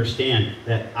I understand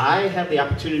that I have the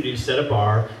opportunity to set a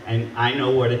bar and I know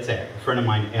what it's at. A friend of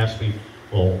mine asked me,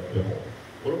 well,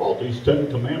 what about these 10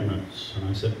 commandments? And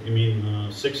I said, you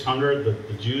mean 600 that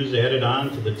the Jews added on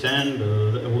to the 10?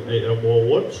 Well,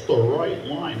 what's the right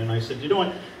line? And I said, you know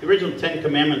what? The original 10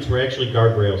 commandments were actually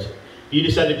guardrails. If you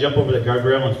decide to jump over the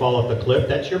guardrail and fall off the cliff,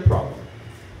 that's your problem.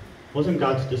 It wasn't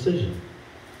God's decision.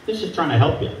 He's just trying to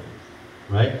help you,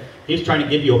 right? He's trying to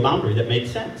give you a boundary that made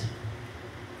sense.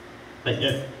 But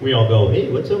yet we all go, hey,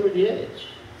 what's over the edge?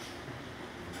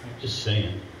 Just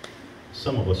saying.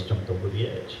 Some of us jumped over the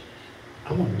edge.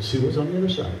 I wanted to see what's on the other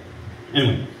side.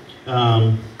 Anyway,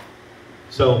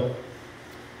 so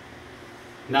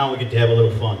now we get to have a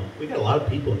little fun. We got a lot of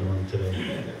people in the room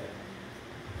today.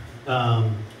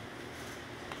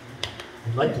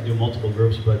 I'd like to do multiple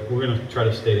groups, but we're going to try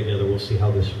to stay together. We'll see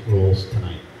how this rolls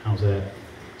tonight. How's that?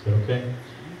 Is that okay?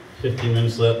 15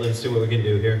 minutes left. Let's see what we can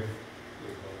do here.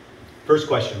 First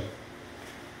question.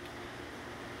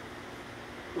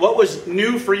 What was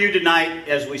new for you tonight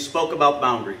as we spoke about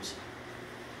boundaries?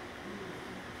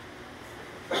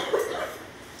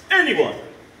 Anyone?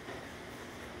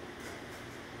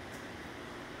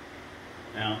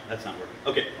 No, that's not working.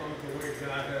 Okay. The way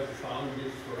God has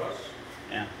boundaries for us.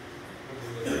 Yeah.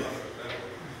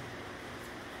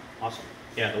 Awesome.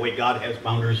 Yeah, the way God has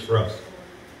boundaries for us.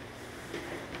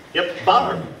 Yep,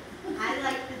 Bob. I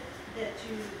like that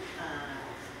you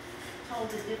told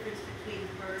the difference between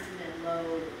burden and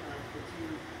load of the two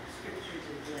scriptures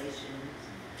in Galatians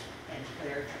and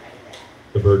clarified that.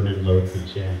 The burden and load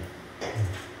piece, yeah.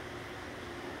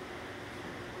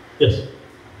 Yes? So,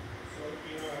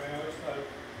 I always thought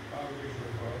boundaries were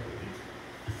for other people.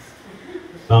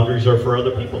 Boundaries are for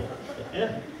other people.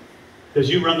 Yeah. Because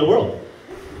you run the world.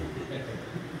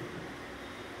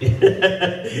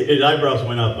 His eyebrows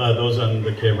went up. Those on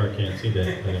the camera can't see that.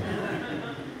 It's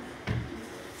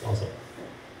awesome.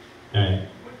 All right.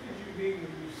 What did you mean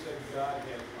when you said God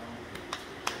had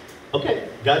boundaries? Okay,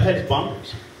 God has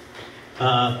boundaries.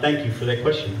 Thank you for that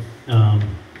question,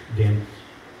 Dan.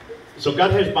 So God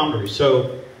has boundaries.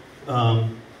 So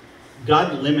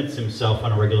God limits himself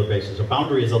on a regular basis. A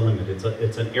boundary is a limit.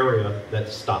 It's an area that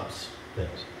stops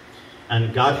things.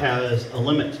 And God has a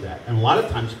limit to that. And a lot of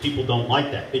times people don't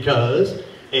like that because,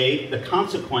 the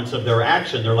consequence of their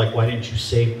action, they're like, why didn't you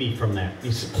save me from that? He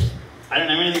said, I didn't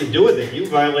have anything to do with it. You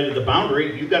violated the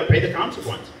boundary. You've got to pay the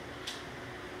consequence.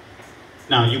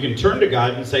 Now, you can turn to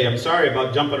God and say, I'm sorry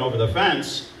about jumping over the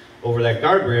fence, over that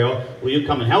guardrail. Will you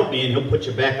come and help me? And he'll put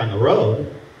you back on the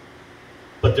road.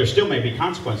 But there still may be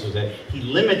consequences. That he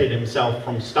limited himself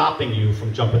from stopping you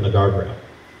from jumping the guardrail.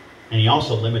 And he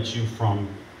also limits you from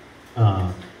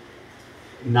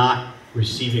not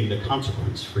receiving the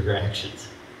consequence for your actions.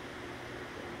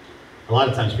 A lot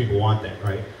of times people want that,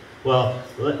 right? Well,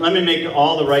 let me make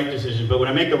all the right decisions, but when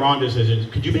I make the wrong decisions,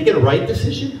 could you make it a right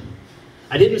decision?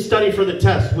 I didn't study for the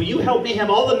test. Will you help me have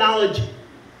all the knowledge?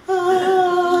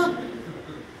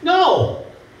 No.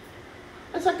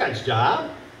 That's not God's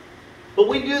job. But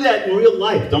we do that in real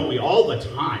life, don't we? All the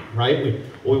time, right?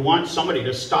 We want somebody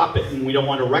to stop it, and we don't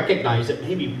want to recognize that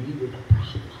maybe we were the problem.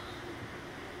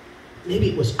 Maybe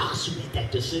it was us who made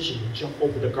that decision to jump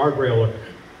over the guardrail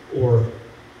or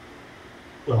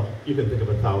well, you can think of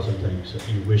 1,000 things that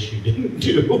you wish you didn't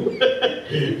do.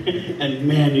 And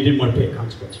man, you didn't want to pay a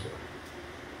consequence for it.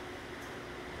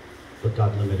 But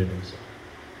God limited himself.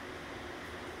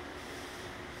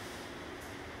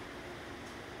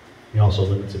 He also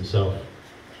limits himself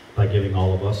by giving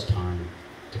all of us time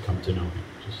to come to know him.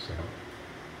 Just so.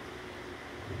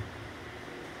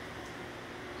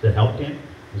 Does that help, Dan?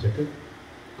 Is that good?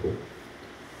 Cool.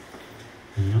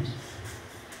 Anything else?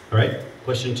 All right,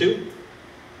 question 2.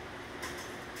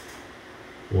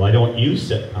 Why don't you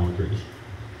set boundaries?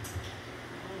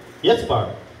 Yes,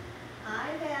 Barb.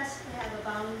 I've asked to have a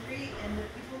boundary and the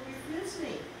people refuse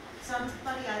me.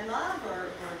 Somebody I love or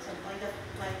something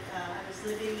like I was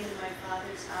living in my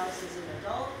father's house as an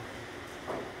adult,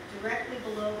 directly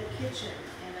below the kitchen,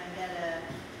 and I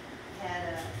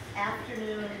had a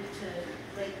afternoon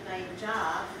to late night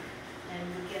job,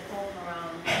 and would get home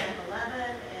around 10, 11,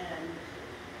 and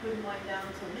couldn't wind down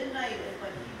until midnight. But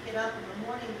he'd get up in the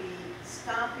morning, be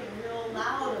stomping real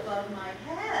loud above my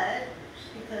head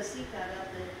because he got up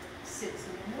at 6 in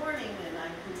the morning and I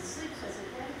couldn't sleep. So I said,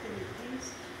 Daddy, could you please,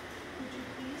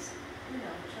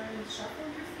 try and shuffle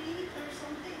your feet or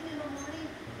something in the morning?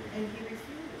 And he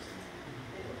refused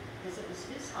because it was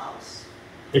his house.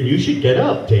 And you should get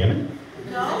up, damn it.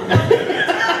 No, he didn't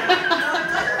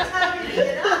tell me to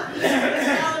get up. He was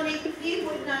telling me he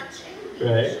would not change.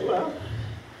 Right, well.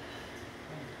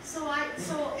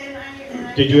 And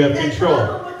I Did you have control?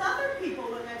 With other people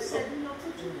when I've said,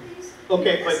 could you please?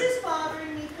 Okay, this is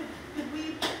bothering me. Could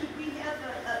we have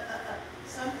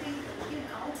something,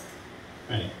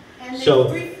 Right. And they So,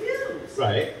 refuse.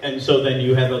 right, and so then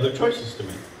you have other choices to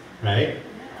make, right? Yeah.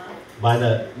 Buy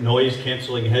the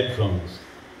noise-canceling headphones.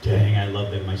 Dang, I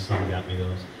love them. My son got me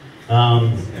those.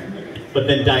 But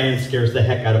then Diane scares the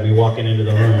heck out of me walking into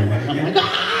the room. I'm like,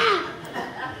 ah!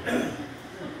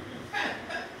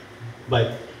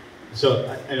 But,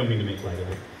 so I don't mean to make light of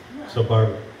it. So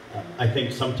Barb, I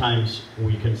think sometimes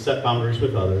we can set boundaries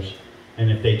with others,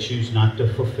 and if they choose not to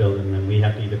fulfill them, then we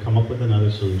have to either come up with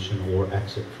another solution or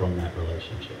exit from that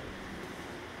relationship.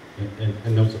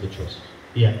 And those are the choices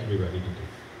you have to be ready to do.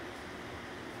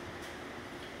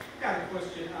 Got a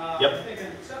question. Yep. I'm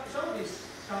thinking, some of these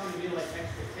sound to me like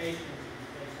expectations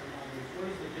based on others. What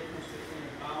is the difference between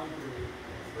a boundary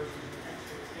versus an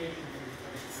expectation that is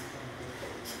placed on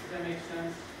somebody? Does that make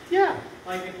sense? Yeah.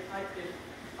 Like if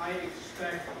I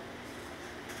expect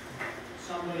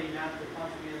somebody not to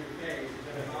punch me in the face, is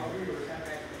that a boundary or is that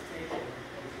an expectation?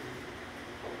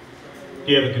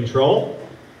 Do you have a control?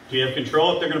 Do you have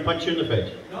control if they're going to punch you in the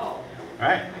face? No. All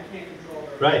right. I can't control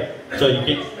that. Right. So you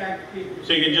can.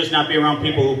 So you can just not be around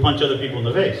people who punch other people in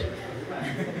the face.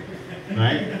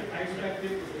 Right? I expect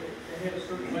people to hit a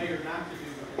certain way or not to do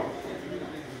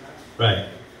things. Right.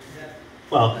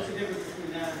 Well, What's the difference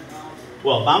between that and a boundary?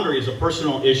 well, boundary is a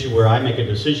personal issue where I make a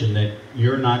decision that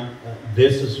you're not.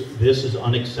 This is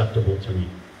unacceptable to me.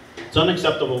 It's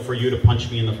unacceptable for you to punch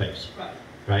me in the face. Right.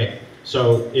 Right.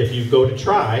 So if you go to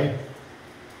try,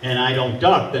 and I don't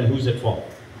duck, then who's at fault?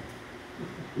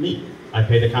 Me. I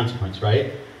pay the consequence,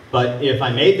 right? But if I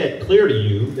made that clear to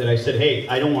you, that I said, hey,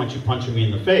 I don't want you punching me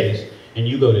in the face, and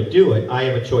you go to do it, I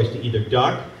have a choice to either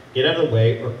duck, get out of the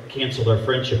way, or cancel our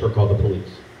friendship or call the police.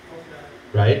 Okay.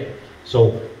 Right?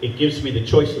 So it gives me the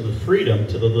choice of the freedom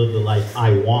to live the life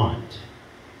I want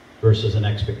versus an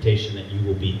expectation that you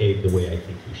will behave the way I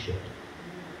think you should.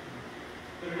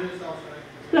 But it is also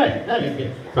Right. I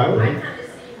mean, probably. I kind of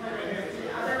see when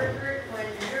the other group, when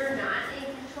you're not in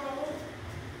control,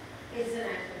 it's an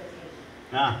expectation.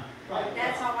 Ah. Like,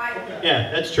 that's how I feel. Yeah,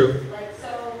 that's true. Like,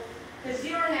 so, because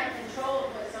you don't have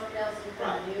control of what somebody else is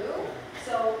going to do,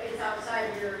 so it's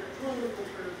outside your political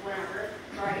group, whatever,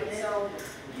 right? So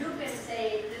you can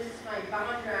say, this is my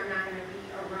boundary, I'm not going to be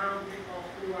around people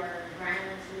who are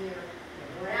violent to me or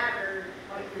whatever,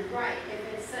 but you're right. If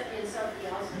it's in somebody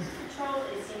else's control,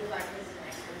 it seems like it's an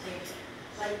expectation.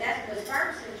 Like that was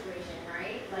Barb's situation,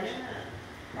 right? Like,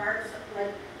 Barb's,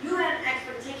 like, you had an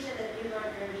expectation that people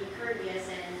are going to be courteous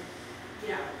and,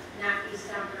 not be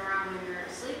stomping around when you're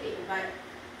sleeping, but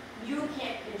you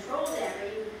can't control that, but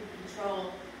you can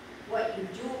control what you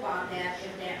do about that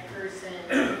if that person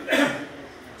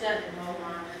doesn't move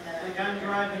on with the... like I'm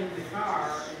driving in the car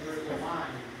and there's a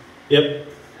line. Yep. And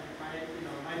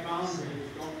my boundaries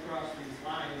don't cross these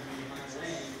lines in my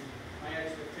lane. My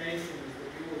expectation is that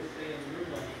you will stay in your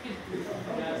lane.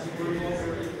 That's move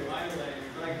over into my lane.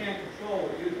 But I can't control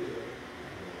what you do.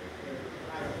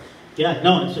 Yeah,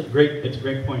 no, it's a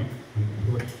great point.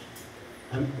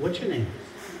 What's your name?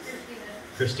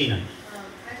 Christina.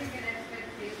 I think an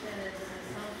expectation is an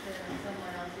assumption of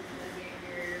someone else's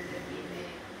behavior that we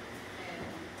make, and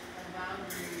a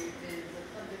boundary is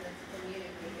something that's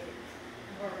communicated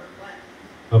or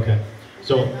reflected. Okay.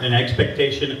 So an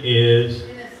expectation is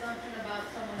An assumption about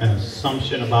someone else's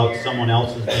assumption about someone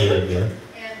else's behavior.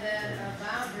 And then a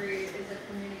boundary is a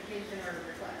communication or a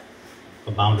request.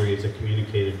 A boundary is a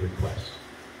communicated request.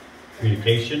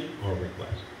 Communication or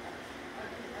request?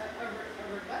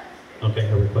 A request. Okay,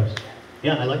 a request.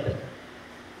 Yeah, I like that.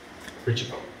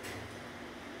 Richard?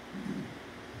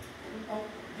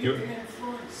 You can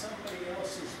influence somebody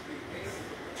else's behavior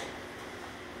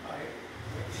by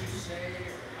what you say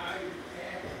or how you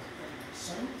act, and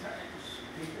sometimes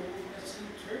people will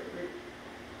misinterpret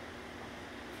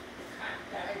the hot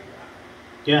diagram.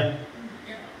 Yeah.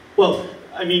 Well,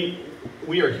 I mean,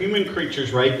 we are human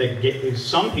creatures, right? That get,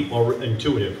 some people are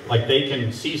intuitive, like they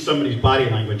can see somebody's body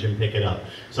language and pick it up.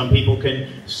 Some people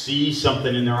can see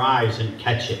something in their eyes and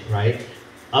catch it, right?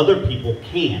 Other people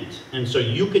can't, and so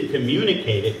you can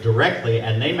communicate it directly,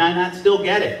 and they might not still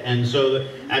get it. And so,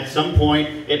 at some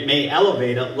point, it may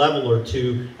elevate a level or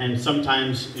two. And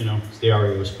sometimes, you know, it's the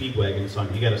REO Speedwagon song.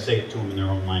 You got to say it to them in their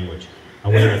own language, a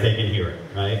way that they can hear it,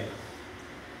 right?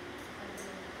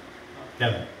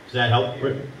 Kevin, does that help?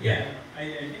 Yeah, I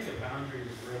think a boundary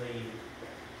is really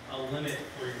a limit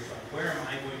for yourself. Where am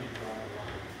I going to draw the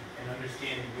line? And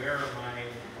understanding where are my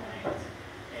lines,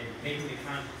 and making the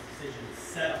conscious decision to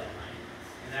set a line.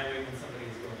 And that way when somebody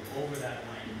is going over that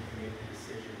line, you can make the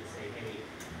decision to say, hey,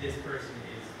 this person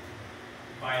is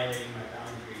violating my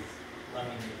boundaries. Let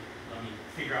me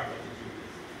figure out what to do with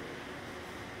this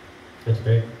situation. That's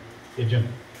great. Hey, Jim. I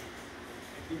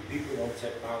think people don't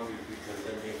set boundaries because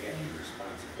then they get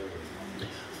responsibility.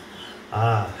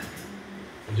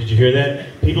 Did you hear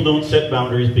that? People don't set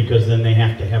boundaries because then they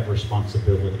have to have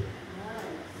responsibility.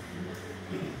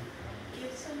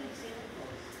 Give some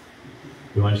examples.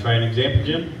 You want to try an example,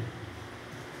 Jim?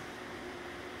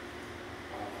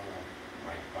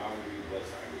 My boundary was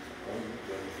I was only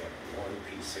going to get one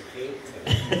piece of cake.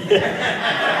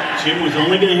 Jim was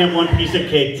only going to have one piece of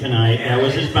cake tonight. That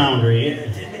was his boundary. And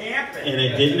it didn't happen. And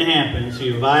it didn't happen, so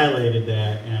you violated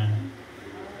that. Yeah.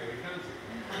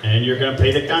 And you're going to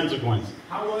pay the consequence.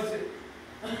 How was it?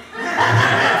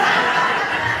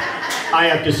 I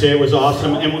have to say it was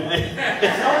awesome. And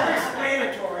It's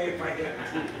self-explanatory if I get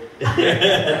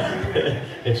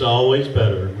it's always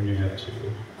better when you have two.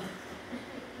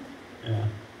 Yeah.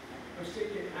 I was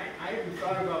thinking, I haven't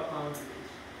thought about boundaries.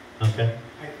 Okay.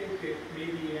 I think that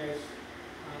maybe as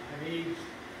an age,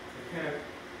 kind of,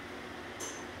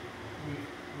 we've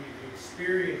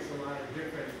experienced a lot of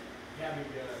different, having to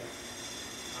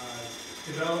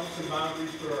develop some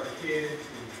boundaries for our kids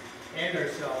and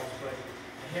ourselves, but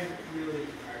I haven't really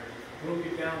broke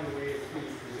it down the way it's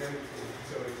being presented to me.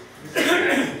 So this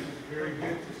is very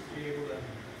good just to be able to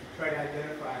try to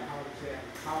identify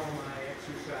how am I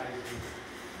exercising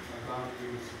my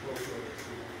boundaries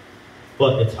appropriately.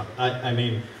 Well, it's, I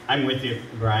mean, I'm with you,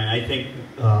 Brian. I think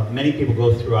many people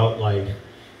go throughout life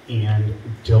and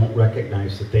don't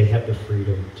recognize that they have the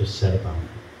freedom to set a boundary.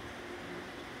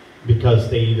 Because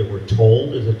they either were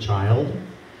told as a child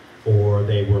or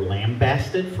they were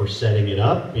lambasted for setting it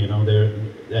up. You know,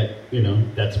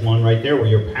 that's one right there where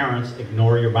your parents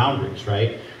ignore your boundaries,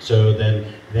 right? So then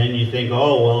you think,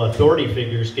 oh, well, authority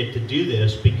figures get to do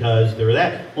this because they're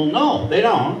that. Well, no, they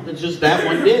don't. It's just that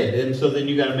one did. And so then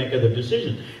you got to make other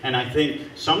decisions. And I think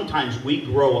sometimes we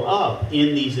grow up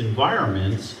in these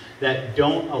environments that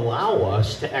don't allow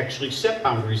us to actually set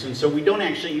boundaries. And so we don't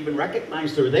actually even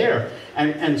recognize they're there.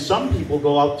 And some people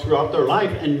go out throughout their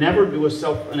life and never do a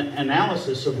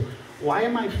self-analysis of, why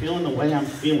am I feeling the way I'm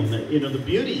feeling? You know, the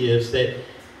beauty is that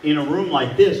in a room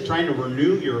like this, trying to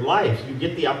renew your life, you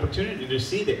get the opportunity to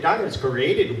see that God has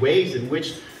created ways in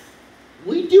which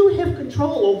we do have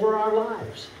control over our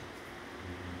lives.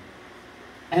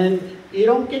 And you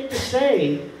don't get to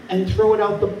say and throw it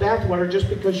out the bathwater just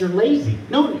because you're lazy.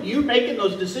 No, you're making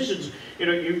those decisions. You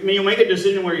know, you make a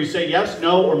decision where you say yes,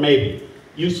 no, or maybe.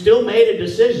 You still made a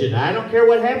decision. I don't care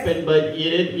what happened, but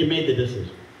you made the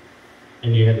decision.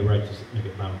 And you had the right to make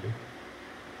a boundary.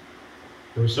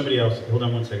 There was somebody else. Hold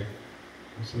on one second.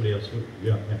 Somebody else.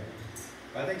 Yeah.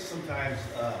 I think sometimes,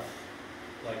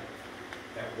 like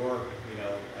at work, you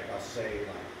know, like I'll say,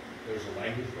 like there's a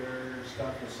language barrier and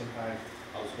stuff, and sometimes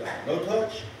I'll just be like, no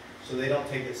touch. So they don't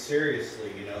take it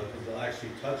seriously, you know, because they'll actually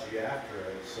touch you after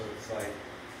it. So it's like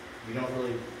you don't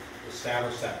really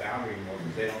establish that boundary anymore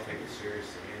because they don't take it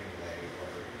seriously anyway. Or,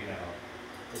 you know,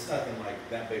 it's nothing like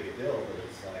that big a deal, but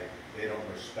it's like they don't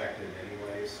respect it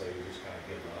anyway, so you just kind of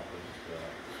give up and just go.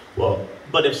 Well,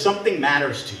 but if something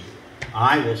matters to you,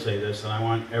 I will say this, and I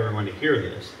want everyone to hear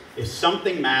this. If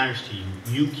something matters to you,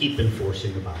 you keep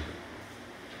enforcing the boundary.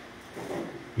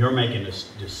 You're making a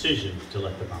decision to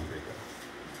let the boundary go.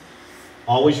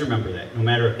 Always remember that. No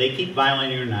matter if they keep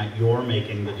violating or not, you're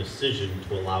making the decision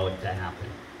to allow it to happen.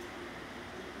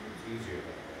 It's easier.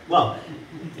 Well,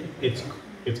 it's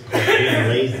It's called being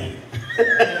lazy.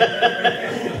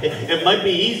 It might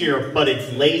be easier, but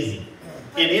it's lazy.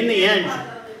 And in the end,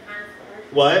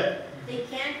 what? They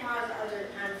can cause other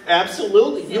conflict.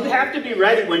 Absolutely. You have to be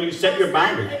ready when you set your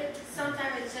boundaries.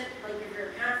 Sometimes it's just like if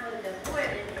you're conflict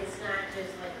avoidant, it's not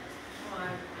just like, oh,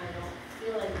 I don't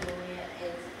feel like doing it.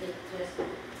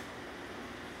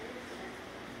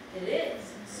 It is.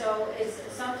 So it's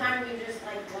sometimes we just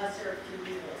like lesser of two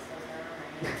evils. Like,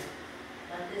 all right,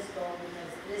 let this go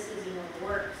because this isn't going to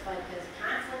work. Like, because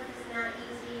conflict is not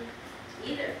easy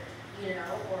either, you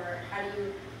know. Or how do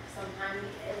you sometimes,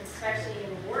 especially in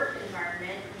a work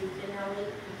environment, you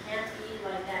can't be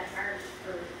like that harsh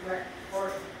or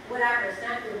whatever. It's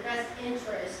not your best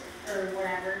interest or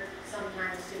whatever.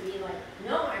 Sometimes to be like,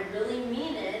 no, I really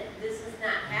mean it. This is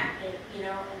not happening, you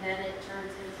know. And then it turns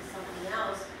into something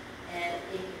else. And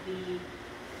it could be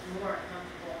more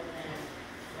comfortable than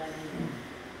letting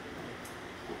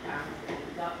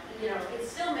you know, it's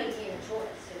still making a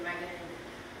choice. Am I going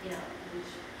to, you know,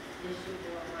 which issue do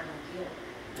I want to deal with?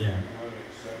 Yeah.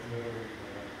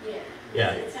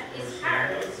 Yeah. It's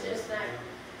hard. It's just that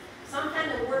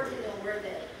sometimes the work isn't worth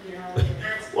it, you know.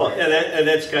 Well, and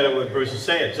that's kind of what Bruce is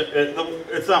saying.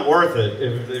 It's not worth it.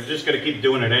 If they're just going to keep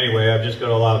doing it anyway, I'm just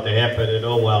going to allow it to happen. And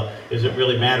oh well, does it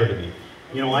really matter to me?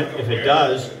 You know what? If it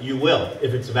does, you will.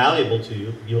 If it's valuable to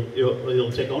you,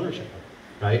 you'll take ownership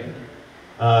of it, right?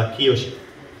 Kiyoshi.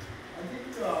 I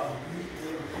think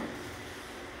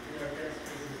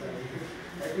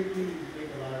I think we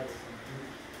make a lot of sense.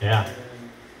 Yeah. And,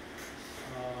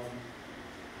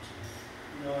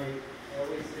 you know, I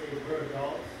always say we're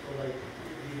adults, so like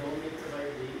if you don't make the right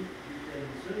lead, you can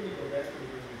certainly go back to the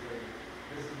person and say,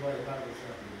 this is why the problem is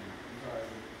happening. I'm sorry.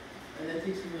 And that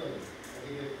takes humility. I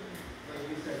think it, like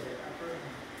you said, the effort,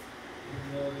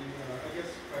 humility, I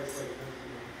guess Christ like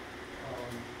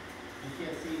you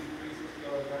can't see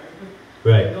 360 all the time.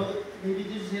 Right. You know, maybe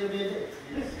you just hit a bad day.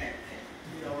 You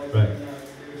know, and right.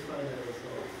 They respond to that. So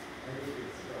I think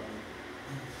it's,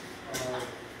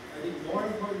 I think more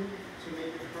important to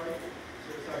make the correct,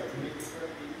 to make the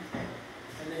correct lead,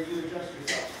 and then you adjust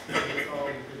yourself. That's all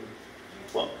you do.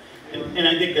 Well, and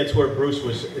I think that's where Bruce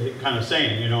was kind of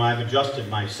saying, you know, I've adjusted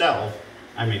myself.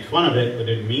 I made fun of it, but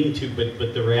didn't mean to.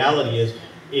 But the reality is,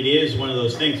 it is one of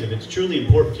those things. If it's truly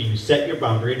important to you, set your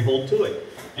boundary and hold to it.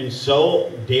 And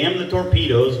so, damn the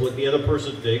torpedoes, what the other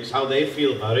person thinks, how they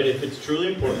feel about it. If it's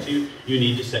truly important to you, you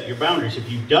need to set your boundaries.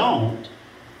 If you don't,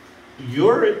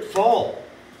 you're at fault.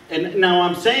 And now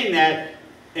I'm saying that,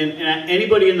 and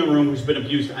anybody in the room who's been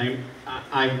abused, I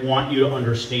want you to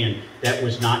understand that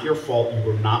was not your fault. You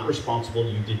were not responsible.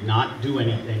 You did not do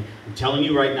anything. I'm telling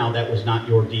you right now, that was not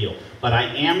your deal. But I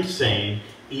am saying,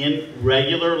 in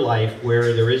regular life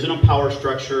where there isn't a power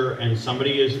structure and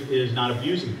somebody is not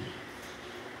abusing,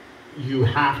 you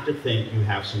have to think you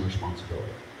have some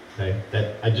responsibility. Okay?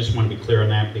 That I just want to be clear on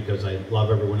that because I love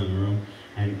everyone in the room,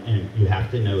 and you have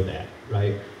to know that,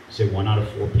 right? Say 1 out of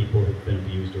 4 people have been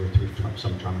abused or through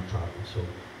some trauma. So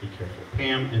be careful.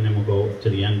 Pam, and then we'll go to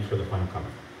the end for the final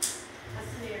comment. A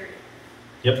scenario.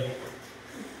 Yep.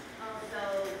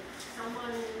 So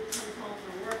someone comes home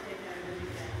from work, they've had a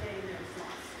really bad day, and they're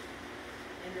exhausted.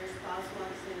 And their spouse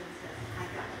walks in and says, I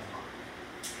got to talk.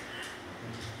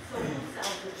 So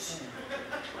selfish.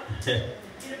 You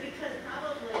know, because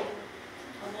probably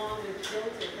along with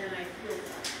guilt, then I feel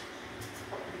selfish.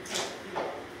 Because, you know,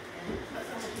 and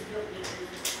someone can guilt me into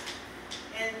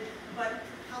that. But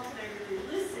how can I really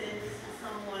listen to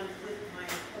someone with my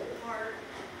whole heart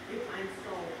if I'm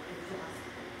so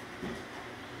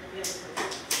exhausted?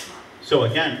 So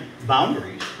again,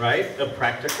 boundaries, right? A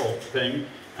practical thing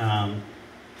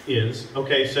is,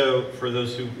 okay, so for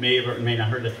those who may have or may not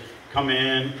heard it, come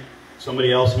in,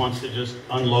 somebody else wants to just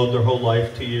unload their whole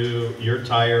life to you, you're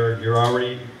tired, you're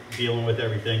already dealing with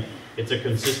everything. It's a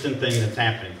consistent thing that's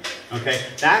happening, okay?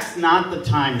 That's not the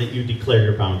time that you declare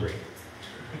your boundary.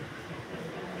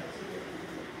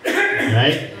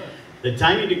 Right? The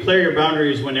time you declare your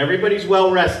boundary is when everybody's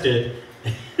well rested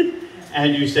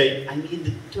and you say, I need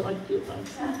to talk to you about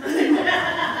something.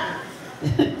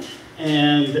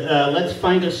 And let's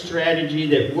find a strategy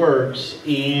that works,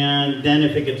 and then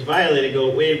if it gets violated, go,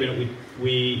 wait a minute,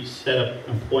 we set up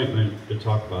an appointment to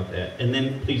talk about that, and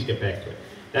then please get back to it.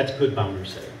 That's good boundary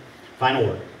setting. Final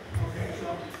word. Okay,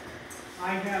 so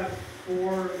I have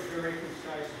 4 very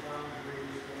concise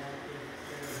boundaries that if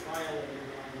they're violated,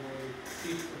 I will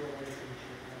cease the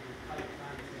relationship, I will cut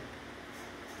contact.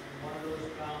 And one of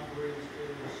those boundaries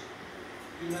is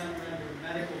do not render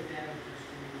medical damages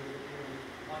to me or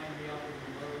wind me up in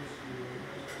emergency or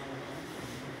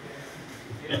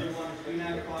the other one is do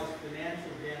not cause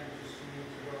financial damages to me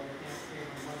to where I can't pay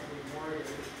my mortgage,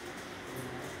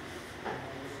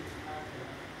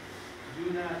 do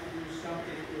not do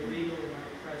something illegal in my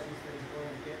presence that is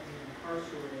going to get me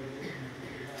incarcerated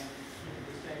in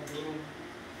the same room.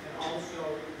 And also,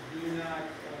 do not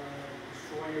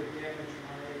destroy or damage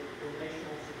my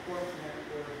relational support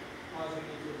network, causing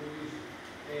me to lose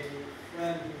a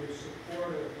friend who is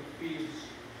supportive and feeds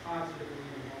positively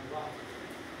in my life.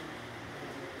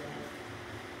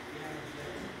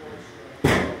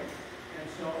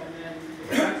 And then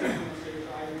the consequence is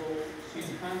I will cease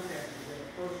contact with that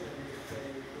person if they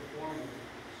perform it.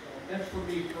 So that's for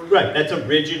me personally. Right, that's a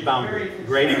rigid boundary.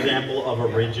 Great example of a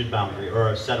rigid boundary, or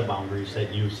a set of boundaries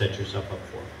that you set yourself up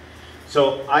for.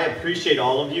 So I appreciate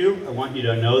all of you. I want you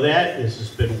to know that. This has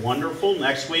been wonderful.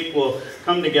 Next week we'll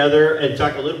come together and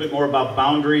talk a little bit more about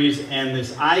boundaries and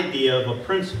this idea of a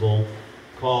principle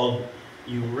called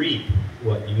you reap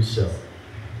what you sow.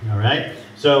 All right?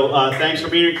 So thanks for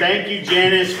being here. Thank you,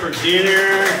 Janice, for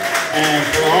dinner, and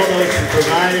for all those who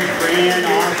provided. Fran,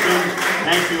 Austin,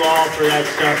 thank you all for that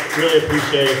stuff. Really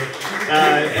appreciate it.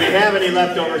 If we have any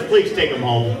leftovers, please take them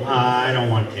home. I don't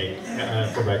want cake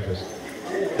for breakfast.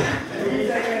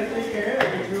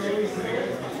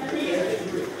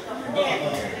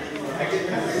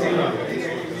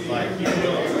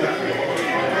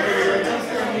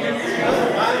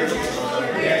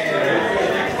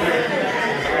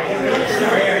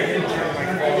 Sorry, I didn't turn my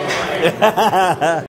phone on.